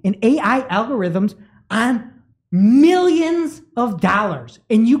learning and AI algorithms on millions of dollars,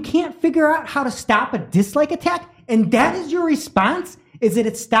 and you can't figure out how to stop a dislike attack, and that is your response, is that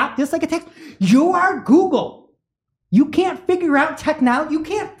it stopped dislike attacks? You are Google. You can't figure out technology.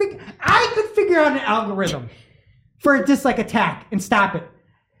 I could figure out an algorithm for a dislike attack and stop it,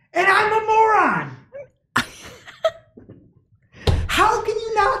 and I'm a moron. How can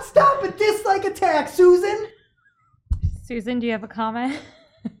you not stop a dislike attack, Susan? Susan, do you have a comment?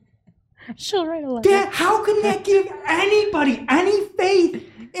 She'll write a letter. How can that give anybody any faith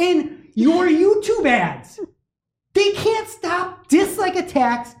in your YouTube ads? They can't stop dislike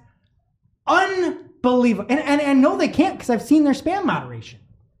attacks. Unbelievable. And no, they can't, because I've seen their spam moderation.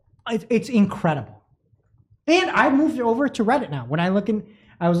 It's incredible. And I moved over to Reddit now. When I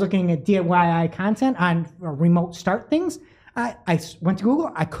was looking at DIY content on remote start things. I went to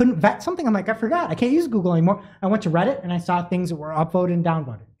Google. I couldn't vet something. I'm like, I forgot. I can't use Google anymore. I went to Reddit and I saw things that were upvoted and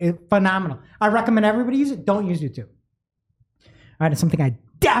downvoted. It's phenomenal. I recommend everybody use it. Don't use YouTube. All right, and something I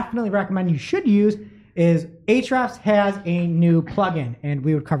definitely recommend you should use is Ahrefs has a new plugin, and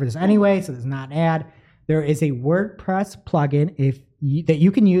we would cover this anyway, so this is not an ad. There is a WordPress plugin that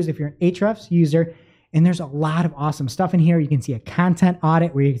you can use if you're an Ahrefs user, and there's a lot of awesome stuff in here. You can see a content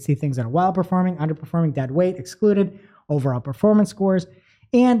audit where you can see things that are well performing, underperforming, dead weight, excluded, overall performance scores,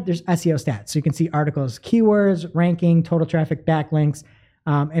 and there's SEO stats. So you can see articles, keywords, ranking, total traffic, backlinks,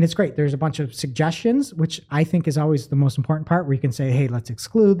 and it's great. There's a bunch of suggestions, which I think is always the most important part, where you can say, hey, let's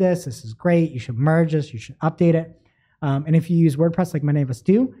exclude this. This is great. You should merge this. You should update it. And if you use WordPress like many of us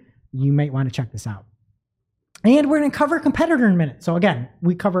do, you might want to check this out. And we're going to cover competitor in a minute. So again,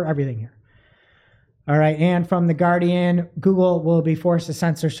 we cover everything here. All right. And from The Guardian, Google will be forced to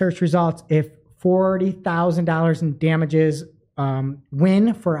censor search results if $40,000 in damages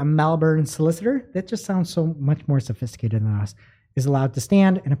win for a Melbourne solicitor. That just sounds so much more sophisticated than us. Is allowed to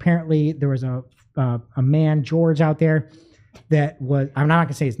stand. And apparently there was a man, George, out there that was, I'm not going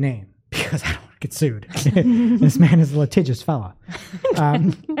to say his name because I don't want to get sued. This man is a litigious fella.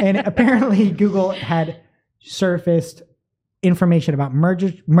 And apparently Google had surfaced information about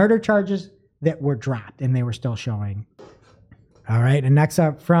murder charges that were dropped, and they were still showing. All right. And next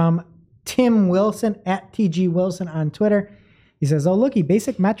up from Tim Wilson at TG Wilson on Twitter. He says, oh, looky,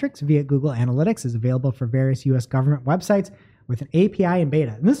 Basic Metrics via Google Analytics is available for various U.S. government websites with an API in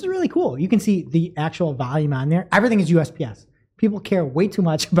beta. And this is really cool. You can see the actual volume on there. Everything is USPS. People care way too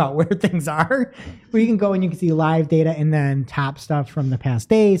much about where things are. But you can go and you can see live data and then top stuff from the past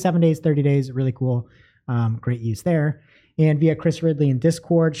day, 7 days, 30 days. Really cool. Great use there. And via Chris Ridley in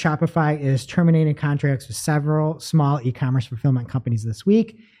Discord, Shopify is terminating contracts with several small e-commerce fulfillment companies this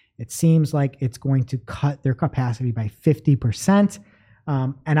week. It seems like it's going to cut their capacity by 50%.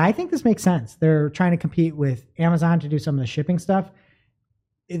 And I think this makes sense. They're trying to compete with Amazon to do some of the shipping stuff.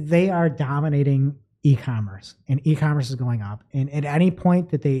 They are dominating e-commerce, and e-commerce is going up. And at any point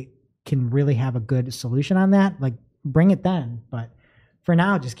that they can really have a good solution on that, like bring it then. But for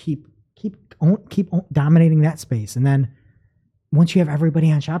now, just keep dominating that space. And then once you have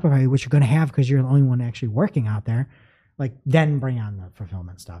everybody on Shopify, which you're going to have because you're the only one actually working out there, like then bring on the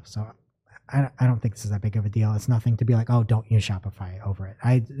fulfillment stuff. So I don't think this is that big of a deal. It's nothing to be like, oh, don't use Shopify over it.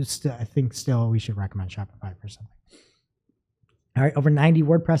 I think still we should recommend Shopify for something. All right, over 90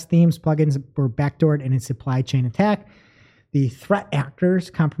 WordPress themes, plugins were backdoored in a supply chain attack. The threat actors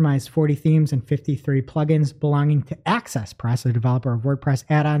compromised 40 themes and 53 plugins belonging to AccessPress, a developer of WordPress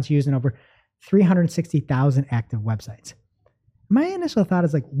add-ons used in over 360,000 active websites. My initial thought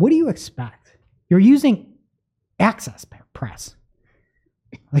is like, what do you expect? You're using AccessPress.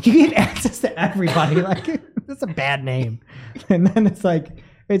 Like you get access to everybody. Like that's a bad name. And then it's like,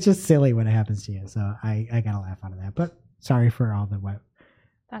 it's just silly when it happens to you. So I got to laugh out of that. But sorry for all the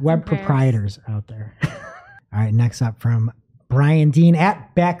web proprietors out there. All right, next up from Brian Dean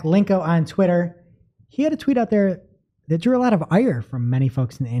at Backlinko on Twitter. He had a tweet out there that drew a lot of ire from many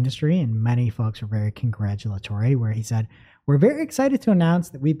folks in the industry, and many folks were very congratulatory, where he said, we're very excited to announce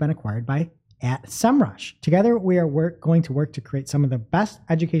that we've been acquired by at SEMrush. Together, we are going to work to create some of the best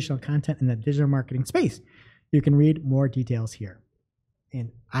educational content in the digital marketing space. You can read more details here.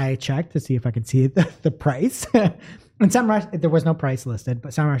 And I checked to see if I could see the price. And SEMrush, there was no price listed,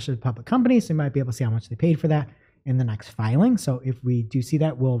 but SEMrush is a public company, so you might be able to see how much they paid for that in the next filing. So if we do see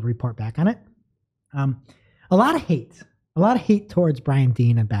that, we'll report back on it. A lot of hate towards Brian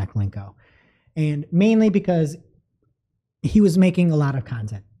Dean and Backlinko. And mainly because he was making a lot of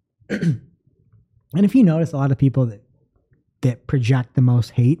content. And if you notice, a lot of people that project the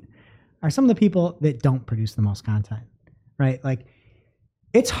most hate are some of the people that don't produce the most content, right? Like,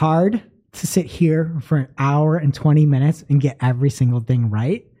 it's hard to sit here for an hour and 20 minutes and get every single thing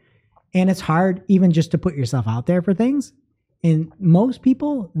right. And it's hard even just to put yourself out there for things. And most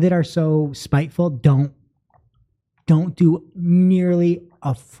people that are so spiteful don't do nearly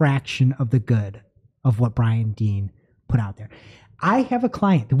a fraction of the good of what Brian Dean put out there. I have a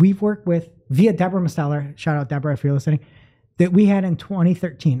client that we've worked with via Deborah Masteller, shout out Deborah if you're listening, that we had in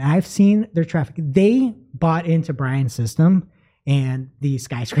 2013. I've seen their traffic. They bought into Brian's system and the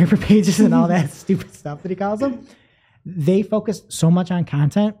skyscraper pages and all that stupid stuff that he calls them. They focused so much on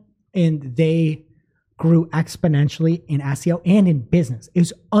content and they grew exponentially in SEO and in business. It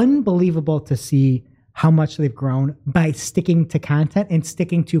was unbelievable to see how much they've grown by sticking to content and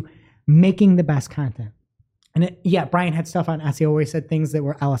sticking to making the best content. And Brian had stuff on SEO where he said things that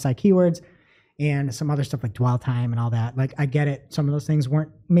were LSI keywords and some other stuff like dwell time and all that. Like, I get it. Some of those things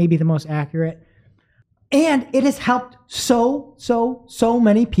weren't maybe the most accurate. And it has helped so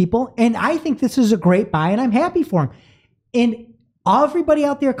many people. And I think this is a great buy and I'm happy for him. And everybody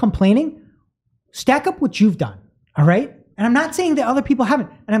out there complaining, stack up what you've done. All right. And I'm not saying that other people haven't.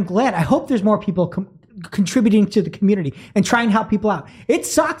 And I'm glad. I hope there's more people contributing to the community and try and help people out. It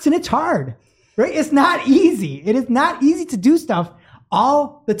sucks and it's hard, right? It's not easy. It is not easy to do stuff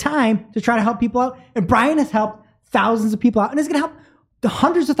all the time to try to help people out. And Brian has helped thousands of people out and is going to help the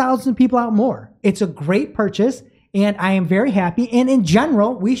hundreds of thousands of people out more. It's a great purchase and I am very happy. And in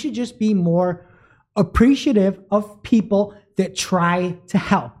general, we should just be more appreciative of people that try to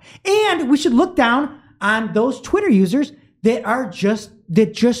help. And we should look down on those Twitter users that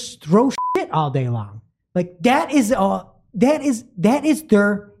just throw shit all day long. Like, that is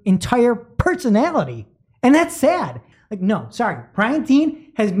their entire personality. And that's sad. Like, no, sorry. Brian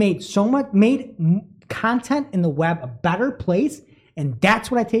Dean has made content in the web a better place. And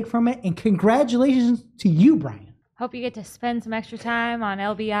that's what I take from it. And congratulations to you, Brian. Hope you get to spend some extra time on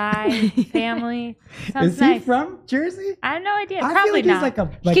LBI, family. Sounds Is nice. he from Jersey? I have no idea. I Probably feel like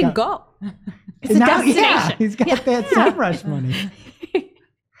not. You can go. It's a destination. Yeah, he's got that SEMrush money.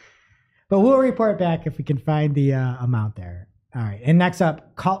 But we'll report back if we can find the amount there. All right. And next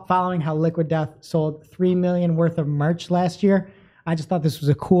up, following how Liquid Death sold $3 million worth of merch last year, I just thought this was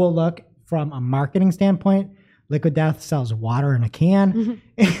a cool look from a marketing standpoint. Liquid Death sells water in a can.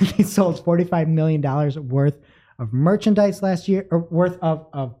 And they sold $45 million worth of merchandise last year, or worth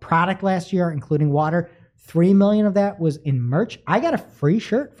of product last year, including water. $3 million of that was in merch. I got a free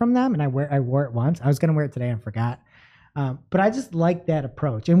shirt from them and I wore it once. I was going to wear it today and forgot. But I just like that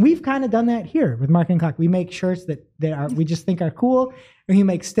approach. And we've kind of done that here with Marketing Clock. We make shirts that we just think are cool, and we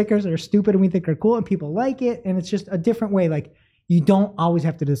make stickers that are stupid and we think are cool and people like it. And it's just a different way. Like, you don't always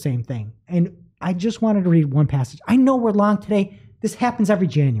have to do the same thing. And I just wanted to read one passage. I know we're long today. This happens every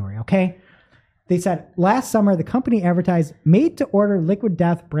January, okay? They said, last summer, the company advertised made-to-order Liquid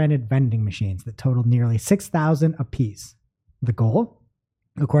Death branded vending machines that totaled nearly 6,000 apiece. The goal,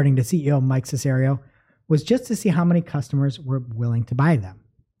 according to CEO Mike Cesario, was just to see how many customers were willing to buy them.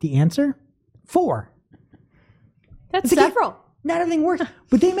 The answer? 4. That's several. Not everything works,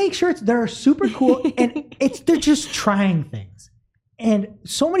 but they make shirts that are super cool, and they're just trying things. And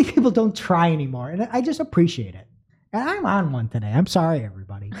so many people don't try anymore, and I just appreciate it. And I'm on one today. I'm sorry,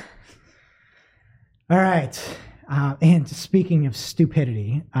 everybody. All right. And speaking of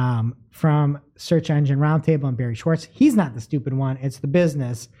stupidity, from Search Engine Roundtable and Barry Schwartz, he's not the stupid one. It's the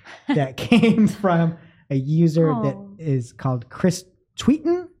business that came from a user that is called Chris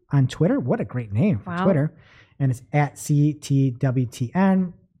Tweeten on Twitter. What a great name for Twitter. And it's at CTWTN.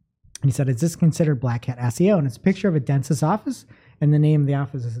 And he said, is this considered Black Hat SEO? And it's a picture of a dentist's office. And the name of the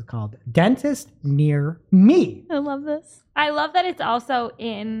office is called Dentist Near Me. I love this. I love that it's also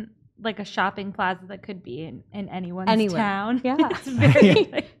in like a shopping plaza that could be in anyone's town. Yeah. It's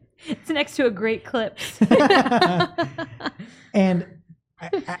very, it's next to a Great Clips. And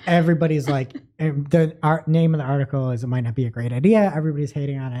everybody's like, the name of the article is, it might not be a great idea. Everybody's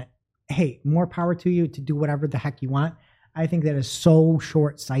hating on it. Hey, more power to you to do whatever the heck you want. I think that is so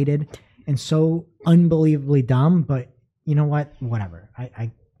short-sighted and so unbelievably dumb, but you know what? Whatever.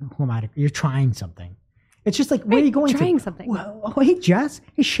 who am I? You're trying something. It's just like, where are you going trying to? something. Well, oh, hey, Jess.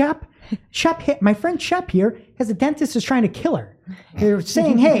 Hey, Shep. My friend Shep here has a dentist who's trying to kill her. They're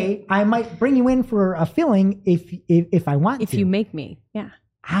saying, hey, I might bring you in for a filling if I want to. If you make me. Yeah.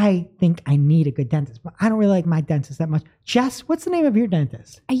 I think I need a good dentist, but I don't really like my dentist that much. Jess, what's the name of your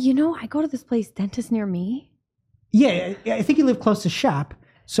dentist? I go to this place, dentist near me. Yeah, I think you live close to Shep.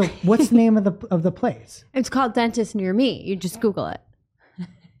 So what's the name of the place? It's called Dentist Near Me. You just Google it.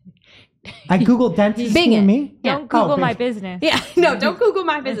 I Googled dentist Bing near it. me. Don't Google my Bing. business. Yeah. No, don't Google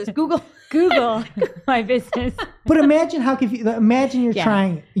my business. Google. Google my business. But imagine how confused. Imagine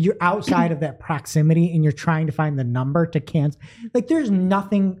Yeah. you're outside of that proximity and you're trying to find the number to cancel. Like, there's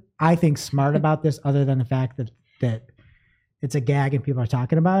nothing I think smart about this other than the fact that it's a gag and people are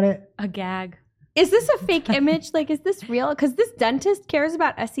talking about it. A gag. Is this a fake image? Like, is this real? Because this dentist cares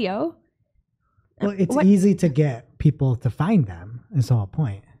about SEO. Well, it's What? easy to get people to find them. Is the whole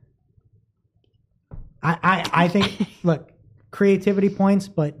point. I think, look, creativity points,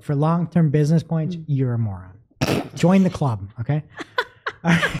 but for long-term business points, you're a moron. Join the club, okay?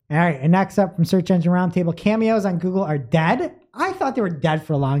 All right. And next up from Search Engine Roundtable, cameos on Google are dead. I thought they were dead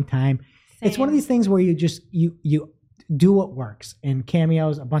for a long time. It's one of these things where you just you do what works. And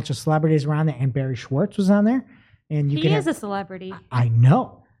cameos, a bunch of celebrities were on there, and Barry Schwartz was on there. And He is a celebrity. I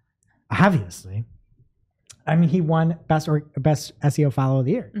know, obviously. I mean, he won best SEO follow of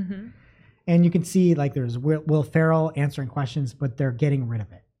the year. Mm-hmm. And you can see, like, there's Will Ferrell answering questions, but they're getting rid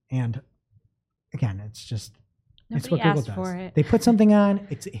of it. And again, it's just it's Nobody what Google asked does. for it. They put something on,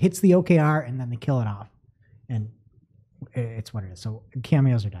 it hits the OKR, and then they kill it off. And it's what it is. So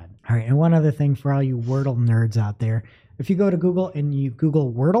cameos are dead. All right. And one other thing for all you Wordle nerds out there, if you go to Google and you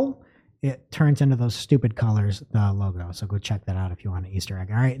Google Wordle, it turns into those stupid colors, the logo. So go check that out if you want an Easter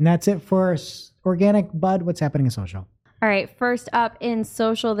egg. All right. And that's it for Organic Bud. What's happening in social? All right, first up in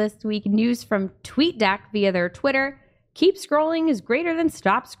social this week, news from TweetDeck via their Twitter. Keep scrolling is greater than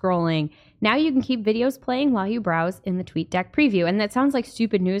stop scrolling. Now you can keep videos playing while you browse in the TweetDeck preview. And that sounds like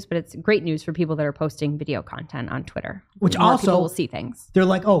stupid news, but it's great news for people that are posting video content on Twitter. Which More also people will see things. They're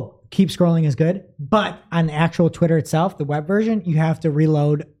like, oh, keep scrolling is good. But on the actual Twitter itself, the web version, you have to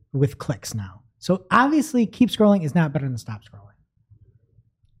reload with clicks now. So obviously, keep scrolling is not better than stop scrolling.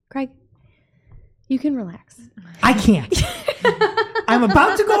 Craig, you can relax. I can't. I'm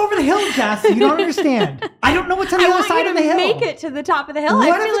about to go over the hill, Jess. You don't understand. I don't know what's on the other side of the hill. Make it to the top of the hill.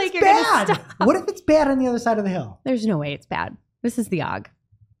 What I feel if like it's you're going bad? to stop. What if it's bad on the other side of the hill? There's no way it's bad. This is the Og.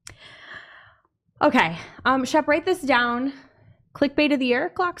 Okay. Shep, write this down. Clickbait of the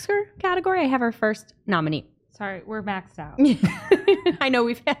year, Clocksker category. I have our first nominee. Sorry, we're maxed out. I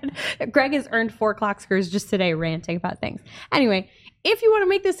know Greg has earned 4 Clockskers just today ranting about things. Anyway, if you want to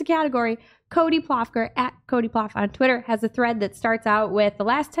make this a category, Cody Plofker at Cody Ploff on Twitter has a thread that starts out with, the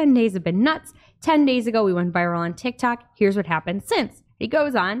last 10 days have been nuts. 10 days ago, we went viral on TikTok. Here's what happened since. He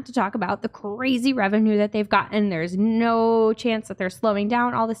goes on to talk about the crazy revenue that they've gotten. There's no chance that they're slowing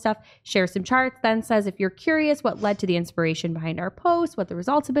down, all this stuff. Shares some charts, then says, if you're curious what led to the inspiration behind our post, what the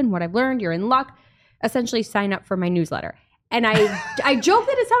results have been, what I've learned, you're in luck. Essentially sign up for my newsletter. And I joke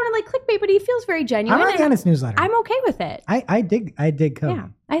that it sounded like clickbait, but he feels very genuine. I'm already on his newsletter. I'm okay with it. I dig Cody. Yeah,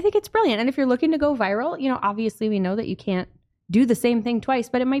 I think it's brilliant. And if you're looking to go viral, obviously we know that you can't do the same thing twice,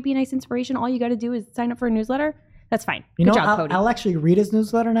 but it might be a nice inspiration. All you got to do is sign up for a newsletter. That's fine. Good job, Cody. I'll actually read his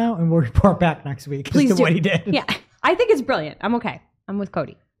newsletter now, and we'll report back next week Please as to do. what he did. Yeah, I think it's brilliant. I'm okay. I'm with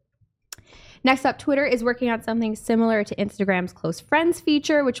Cody. Next up, Twitter is working on something similar to Instagram's Close Friends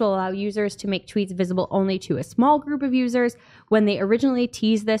feature, which will allow users to make tweets visible only to a small group of users. When they originally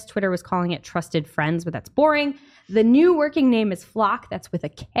teased this, Twitter was calling it Trusted Friends, but that's boring. The new working name is Flock, that's with a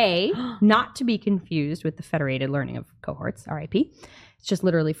K, not to be confused with the Federated Learning of Cohorts, RIP. It's just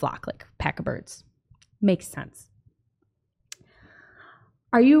literally flock, like pack of birds. Makes sense.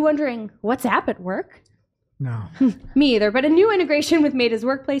 Are you wondering, what's app at work? No. Me either, but a new integration with Meta's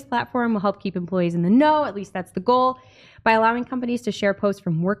workplace platform will help keep employees in the know. At least that's the goal. By allowing companies to share posts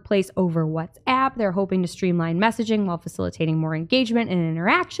from Workplace over WhatsApp, they're hoping to streamline messaging while facilitating more engagement and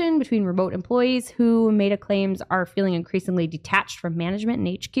interaction between remote employees who Meta claims are feeling increasingly detached from management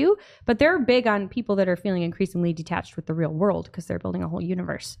and HQ. But they're big on people that are feeling increasingly detached with the real world because they're building a whole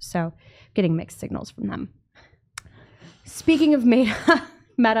universe. So getting mixed signals from them. Speaking of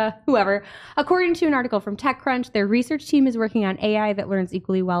Meta, whoever. According to an article from TechCrunch, their research team is working on AI that learns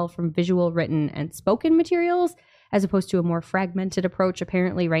equally well from visual, written, and spoken materials, as opposed to a more fragmented approach.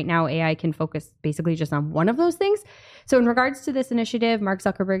 Apparently, right now, AI can focus basically just on one of those things. So in regards to this initiative, Mark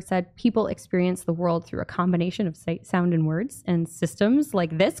Zuckerberg said, people experience the world through a combination of sight, sound, and words, and systems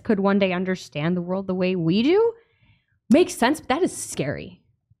like this could one day understand the world the way we do. Makes sense, but that is scary.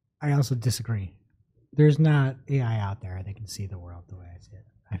 I also disagree. There's not AI out there that can see the world the way I see it.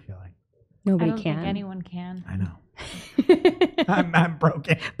 I feel like. Nobody I don't can. think anyone can. I know. I'm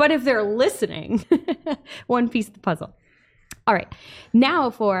broken. But if they're listening, one piece of the puzzle. All right.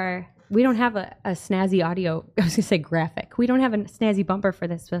 Now we don't have a snazzy audio, I was going to say graphic. We don't have a snazzy bumper for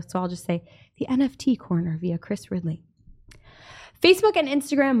this, so I'll just say the NFT corner via Chris Ridley. Facebook and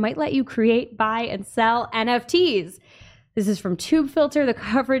Instagram might let you create, buy, and sell NFTs. This is from TubeFilter.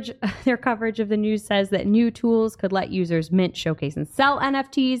 Their coverage of the news says that new tools could let users mint, showcase, and sell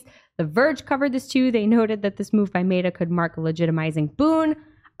NFTs. The Verge covered this too. They noted that this move by Meta could mark a legitimizing boon.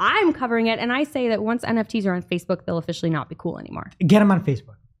 I'm covering it, and I say that once NFTs are on Facebook, they'll officially not be cool anymore. Get them on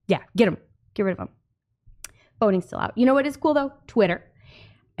Facebook. Yeah, get them. Get rid of them. Voting's still out. You know what is cool, though? Twitter,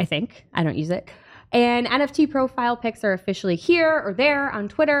 I think. I don't use it. And NFT profile pics are officially here or there on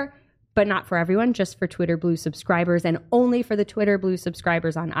Twitter, but not for everyone, just for Twitter Blue subscribers and only for the Twitter Blue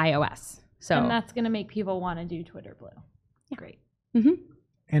subscribers on iOS. So, And that's going to make people want to do Twitter Blue. Yeah. Great. Mm-hmm.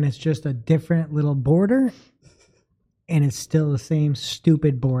 And it's just a different little border, and it's still the same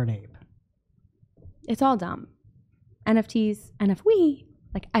stupid Bored Ape. It's all dumb. NFTs, NFWE,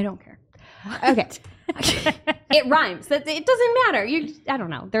 like, I don't care. Okay. It rhymes. It doesn't matter. I don't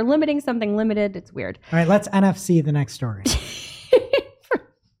know. They're limiting something limited. It's weird. All right, let's NFC the next story.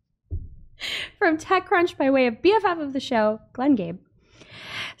 From TechCrunch by way of BFF of the show, Glenn Gabe.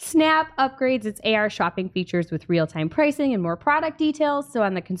 Snap upgrades its AR shopping features with real-time pricing and more product details. So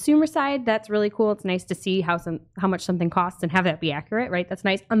on the consumer side, that's really cool. It's nice to see how much something costs and have that be accurate, right? That's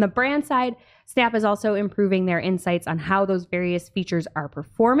nice. On the brand side, Snap is also improving their insights on how those various features are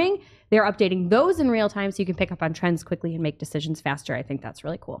performing. They're updating those in real time so you can pick up on trends quickly and make decisions faster. I think that's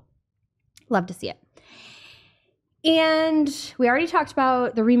really cool. Love to see it. And we already talked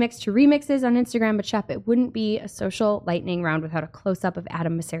about the remix to remixes on Instagram, but Shep, it wouldn't be a social lightning round without a close-up of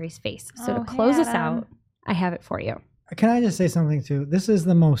Adam Mosseri's face. So to close us out, I have it for you. Can I just say something too? This is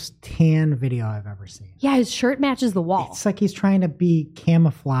the most tan video I've ever seen. Yeah, his shirt matches the wall. It's like he's trying to be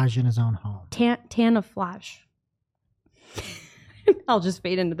camouflage in his own home. Tan-of-flash. I'll just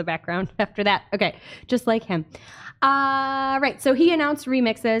fade into the background after that. Okay, just like him. Right, so he announced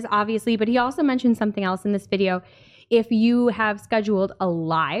remixes, obviously, but he also mentioned something else in this video. If you have scheduled a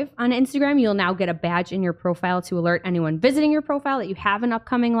live on Instagram, you'll now get a badge in your profile to alert anyone visiting your profile that you have an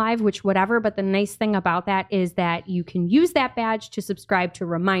upcoming live, which whatever. But the nice thing about that is that you can use that badge to subscribe to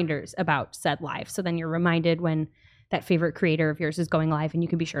reminders about said live. So then you're reminded when that favorite creator of yours is going live and you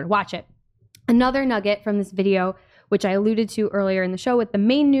can be sure to watch it. Another nugget from this video, which I alluded to earlier in the show with the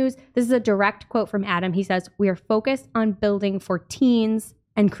main news, this is a direct quote from Adam. He says, "We are focused on building for teens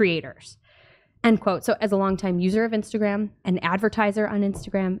and creators." End quote. So as a longtime user of Instagram, an advertiser on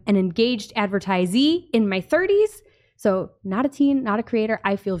Instagram, an engaged advertisee in my 30s, so not a teen, not a creator,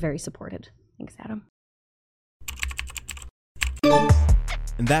 I feel very supported. Thanks, Adam.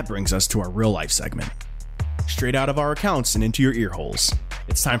 And that brings us to our real life segment. Straight out of our accounts and into your ear holes.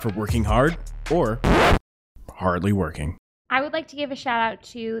 It's time for Working Hard or Hardly Working. I would like to give a shout out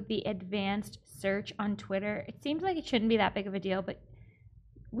to the advanced search on Twitter. It seems like it shouldn't be that big of a deal, but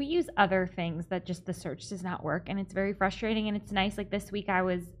we use other things that just the search does not work, and it's very frustrating. And it's nice. Like this week, I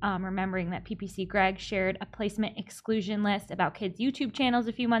was remembering that PPC Greg shared a placement exclusion list about kids' YouTube channels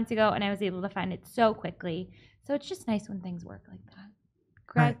a few months ago, and I was able to find it so quickly. So it's just nice when things work like that.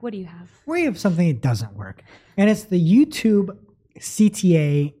 Greg, right. What do you have? We have something that doesn't work, and it's the YouTube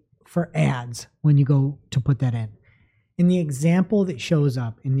CTA for ads when you go to put that in. In the example that shows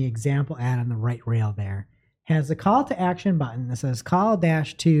up in the example ad on the right rail there, has a call to action button that says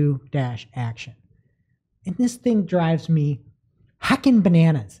call-to-action. And this thing drives me heckin'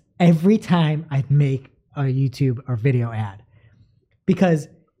 bananas every time I make a YouTube or video ad. Because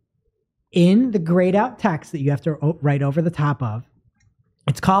in the grayed out text that you have to write over the top of,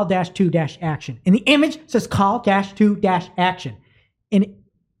 it's call-to-action. And the image says call-to-action. And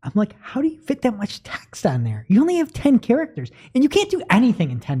I'm like, how do you fit that much text on there? You only have 10 characters, and you can't do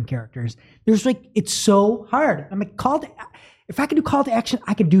anything in 10 characters. There's like, it's so hard. I'm like, if I could do call to action,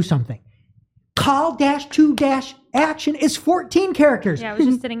 I could do something. Call-to-action is 14 characters. Yeah, I was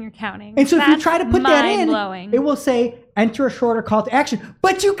just sitting here counting. And so if you try to put that in, blowing. it will say, enter a shorter call to action,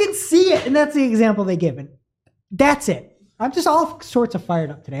 but you can see it. And that's the example they give. And that's it. I'm just all sorts of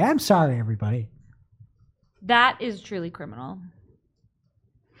fired up today. I'm sorry, everybody. That is truly criminal.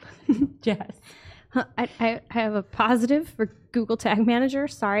 Jess. I have a positive for Google Tag Manager.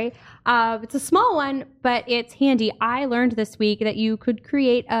 Sorry. It's a small one, but it's handy. I learned this week that you could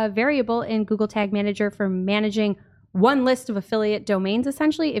create a variable in Google Tag Manager for managing one list of affiliate domains,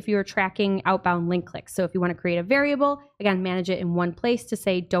 essentially, if you're tracking outbound link clicks. So if you want to create a variable, again, manage it in one place to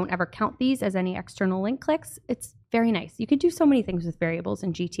say, don't ever count these as any external link clicks. It's very nice. You could do so many things with variables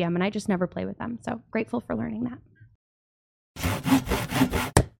in GTM, and I just never play with them. So grateful for learning that.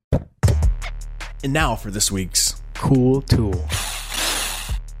 And now for this week's Cool tool.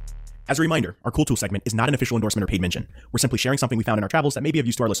 As a reminder, our Cool Tool segment is not an official endorsement or paid mention. We're simply sharing something we found in our travels that may be of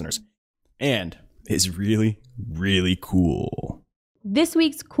use to our listeners. And is really, really cool. This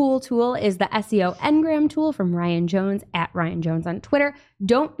week's cool tool is the SEO Ngram tool from Ryan Jones at Ryan Jones on Twitter.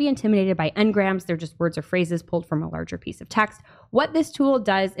 Don't be intimidated by Ngrams. They're just words or phrases pulled from a larger piece of text. What this tool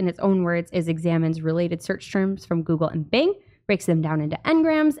does in its own words is examines related search terms from Google and Bing, breaks them down into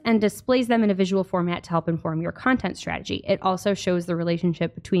Ngrams, and displays them in a visual format to help inform your content strategy. It also shows the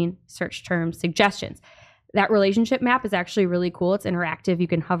relationship between search term suggestions. That relationship map is actually really cool. It's interactive. You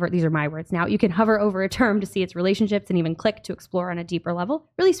can hover, these are my words now, you can hover over a term to see its relationships and even click to explore on a deeper level.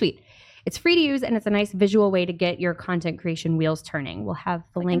 Really sweet. It's free to use, and it's a nice visual way to get your content creation wheels turning. We'll have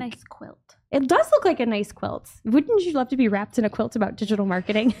the link. A nice quilt. It does look like a nice quilt. Wouldn't you love to be wrapped in a quilt about digital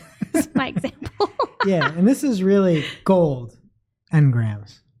marketing? That's my example. Yeah, and this is really gold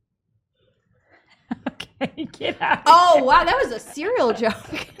Ngrams. Okay, get out. Oh, wow. That was a cereal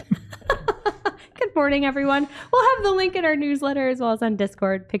joke. Good morning, everyone. We'll have the link in our newsletter as well as on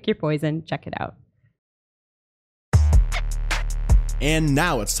Discord. Pick your poison. Check it out. And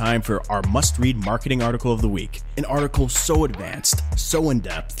now it's time for our must-read marketing article of the week. An article so advanced, so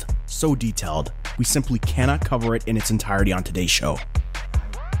in-depth, so detailed, we simply cannot cover it in its entirety on today's show.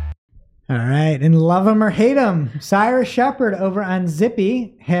 All right, and love him or hate him, Cyrus Shepard over on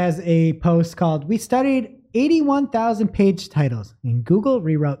Zippy has a post called, "We studied 81,000 page titles, and Google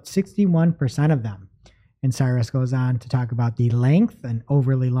rewrote 61% of them." And Cyrus goes on to talk about the length and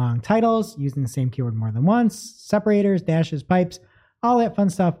overly long titles, using the same keyword more than once, separators, dashes, pipes, all that fun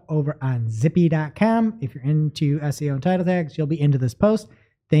stuff over on zippy.com. If you're into SEO and title tags, you'll be into this post.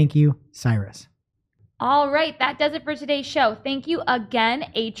 Thank you, Cyrus. All right, that does it for today's show. Thank you again,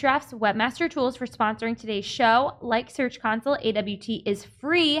 Ahrefs Webmaster Tools, for sponsoring today's show. Like Search Console, AWT is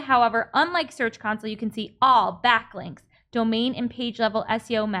free. However, unlike Search Console, you can see all backlinks, domain and page level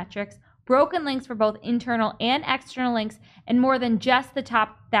SEO metrics, broken links for both internal and external links, and more than just the top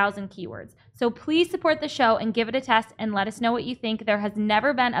 1,000 keywords. So please support the show and give it a test and let us know what you think. There has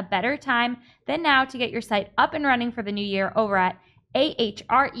never been a better time than now to get your site up and running for the new year over at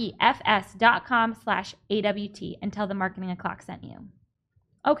ahrefs.com/AWT and tell the Marketing O'Clock sent you.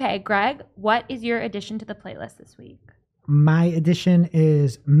 Okay, Greg, what is your addition to the playlist this week? My addition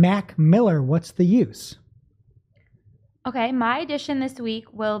is Mac Miller, What's the Use? Okay, my addition this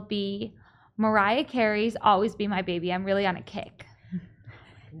week will be Mariah Carey's Always Be My Baby. I'm really on a kick.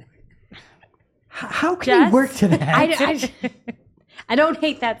 How can you work to that? I don't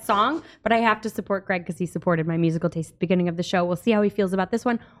hate that song, but I have to support Greg because he supported my musical taste at the beginning of the show. We'll see how he feels about this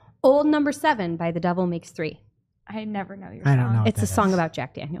one. Old Number 7 by The Devil Makes 3. I never know your I song. don't know. It's a song about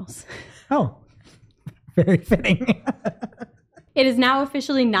Jack Daniels. Oh, very fitting. It is now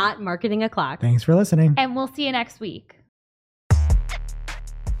officially not Marketing O'Clock. Thanks for listening. And we'll see you next week.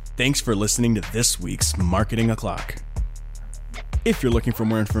 Thanks for listening to this week's Marketing O'Clock. If you're looking for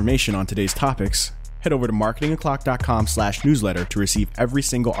more information on today's topics, head over to marketingoclock.com/newsletter to receive every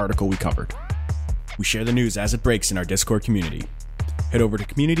single article we covered. We share the news as it breaks in our Discord community. Head over to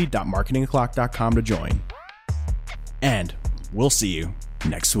community.marketingoclock.com to join. And we'll see you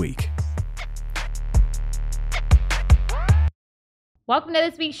next week. Welcome to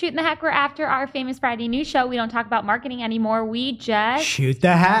this week's Shoot in the Heck. We're after our famous Friday news show. We don't talk about marketing anymore. We just Shoot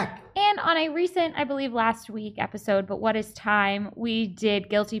the heck. And on a recent, I believe last week episode, but what is time, we did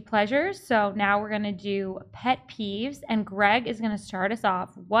guilty pleasures. So now we're going to do pet peeves, and Greg is going to start us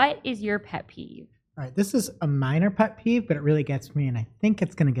off. What is your pet peeve? All right, this is a minor pet peeve, but it really gets me, and I think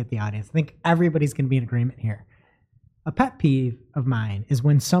it's going to get the audience. I think everybody's going to be in agreement here. A pet peeve of mine is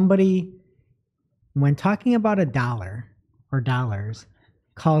when somebody, when talking about a dollar or dollars,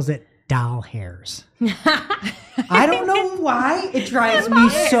 calls it doll hairs. I don't know why. It drives me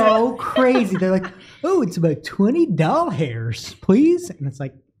so crazy. They're like, oh, it's about 20 doll hairs, please. And it's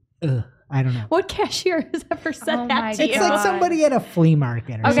like, ugh, I don't know. What cashier has ever said Oh my that to It's you? like somebody at a flea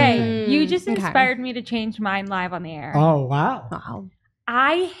market or Okay, something. you just Okay. inspired me to change mine live on the air. Oh, wow. Wow.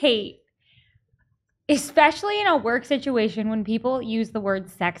 I hate, especially in a work situation, when people use the word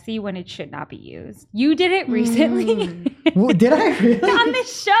sexy when it should not be used. You did it recently Well, did I really? on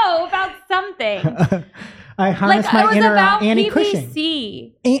this show about something. I Like, harnessed it my was inner about Annie Cushing.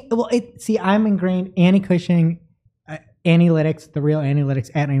 PPC. See, I'm ingrained Annie Cushing. Analytics, the real Analytics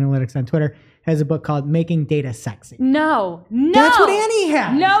at Analytics on Twitter, has a book called Making Data Sexy. No. That's what Annie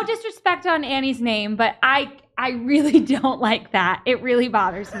has. No disrespect on Annie's name, but I really don't like that. It really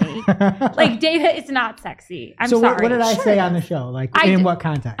bothers me. Like, data is not sexy. I'm so sorry. what did I say on the show? Like, in what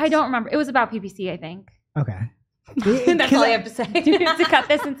context? I don't remember. It was about PPC, I think. Okay. That's all I have to say. Do you have to cut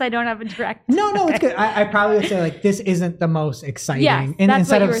this since I don't have a direct? No, it's good. I probably would say like this isn't the most exciting. Yes, and that's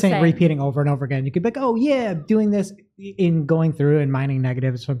instead what of you were saying saying. repeating over and over again, you could be like, oh yeah, doing this in going through and mining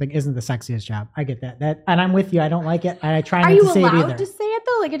negatives or something isn't the sexiest job. I get that. And I'm with you. I don't like it. And I try Are not you to say it allowed either. to say it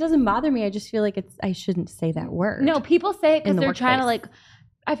though? Like, it doesn't bother me. I just feel like I shouldn't say that word. No, people say it because In the they're trying to workplace. like.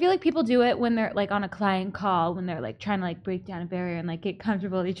 I feel like people do it when they're like on a client call, when they're like trying to like break down a barrier and like get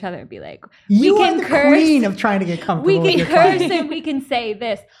comfortable with each other and be like, You we are can the curse. queen of trying to get comfortable We with can your curse clients. and we can say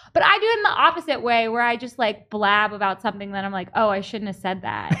this. But I do it in the opposite way where I just like blab about something that I'm like, oh, I shouldn't have said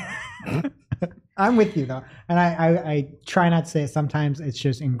that. I'm with you though. And I try not to say it. Sometimes it's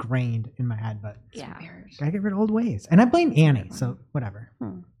just ingrained in my head, but Yeah. gotta get rid of old ways. And I blame Annie, so whatever.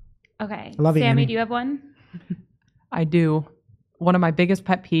 Okay. I love you, Sammy, Annie. do you have one? I do. One of my biggest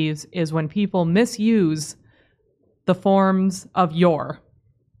pet peeves is when people misuse the forms of your.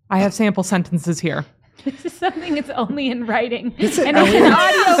 I have sample sentences here. This is something that's only in writing. Are it's we an in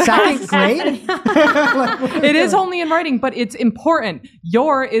audio second podcast. grade? It is only in writing, but it's important.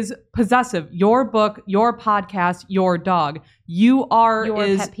 Your is possessive. Your book, your podcast, your dog. You are Your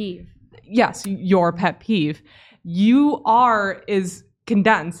is pet peeve. yes, your pet peeve. You are is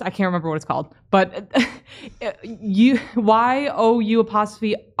condensed. I can't remember what it's called, but you YOU''RE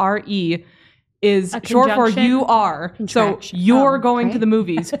is A short for conjunction? you are. So Contraction. you're Oh, going to right. the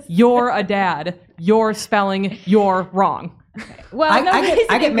movies. You're a dad. You're spelling. You're wrong. Well, I nobody's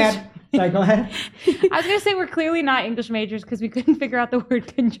get English. mad. Sorry, go ahead. I was going to say we're clearly not English majors because we couldn't figure out the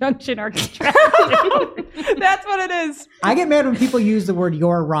word conjunction or contraction. That's what it is. I get mad when people use the word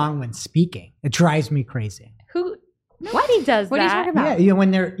 "you're wrong" when speaking. It drives me crazy. Nobody does What are you that. talking about? Yeah,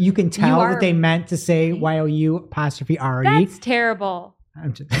 when you can tell are- that they meant to say YOU''RE. That's terrible.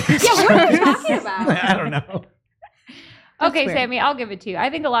 I'm just, Yeah, what are you talking about? I don't know. Okay, weird. Sammy, I'll give it to you. I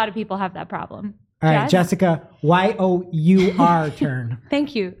think a lot of people have that problem. All right, Jess? Jessica, YOUR turn.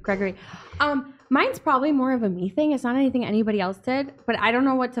 Thank you, Gregory. Mine's probably more of a me thing. It's not anything anybody else did, but I don't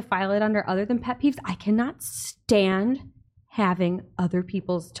know what to file it under other than pet peeves. I cannot stand having other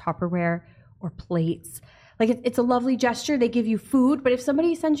people's Tupperware or plates. Like, it's a lovely gesture. They give you food, but if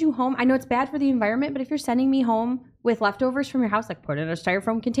somebody sends you home, I know it's bad for the environment, but if you're sending me home with leftovers from your house, like put it in a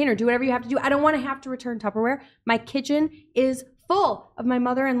styrofoam container, do whatever you have to do. I don't want to have to return Tupperware. My kitchen is full of my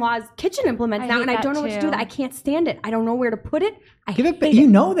mother-in-law's kitchen implements I now, hate and I that don't know what to do with too. it. I can't stand it. I don't know where to put it. I Give it back. hate You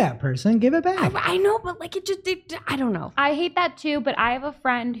know that person. Give it back. I know, but like I don't know. I hate that too, but I have a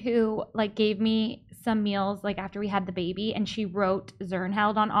friend who like gave me some meals like after we had the baby and she wrote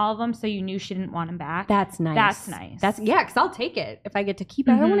Zernheld on all of them so you knew she didn't want them back. That's nice. That's nice. That's because I'll take it if I get to keep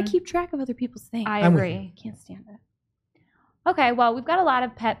it. I don't want Mhm. to keep track of other people's things. I I'm with agree. can't stand it. Okay, well, we've got a lot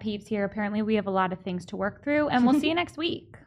of pet peeves here. Apparently, we have a lot of things to work through, and we'll see you next week.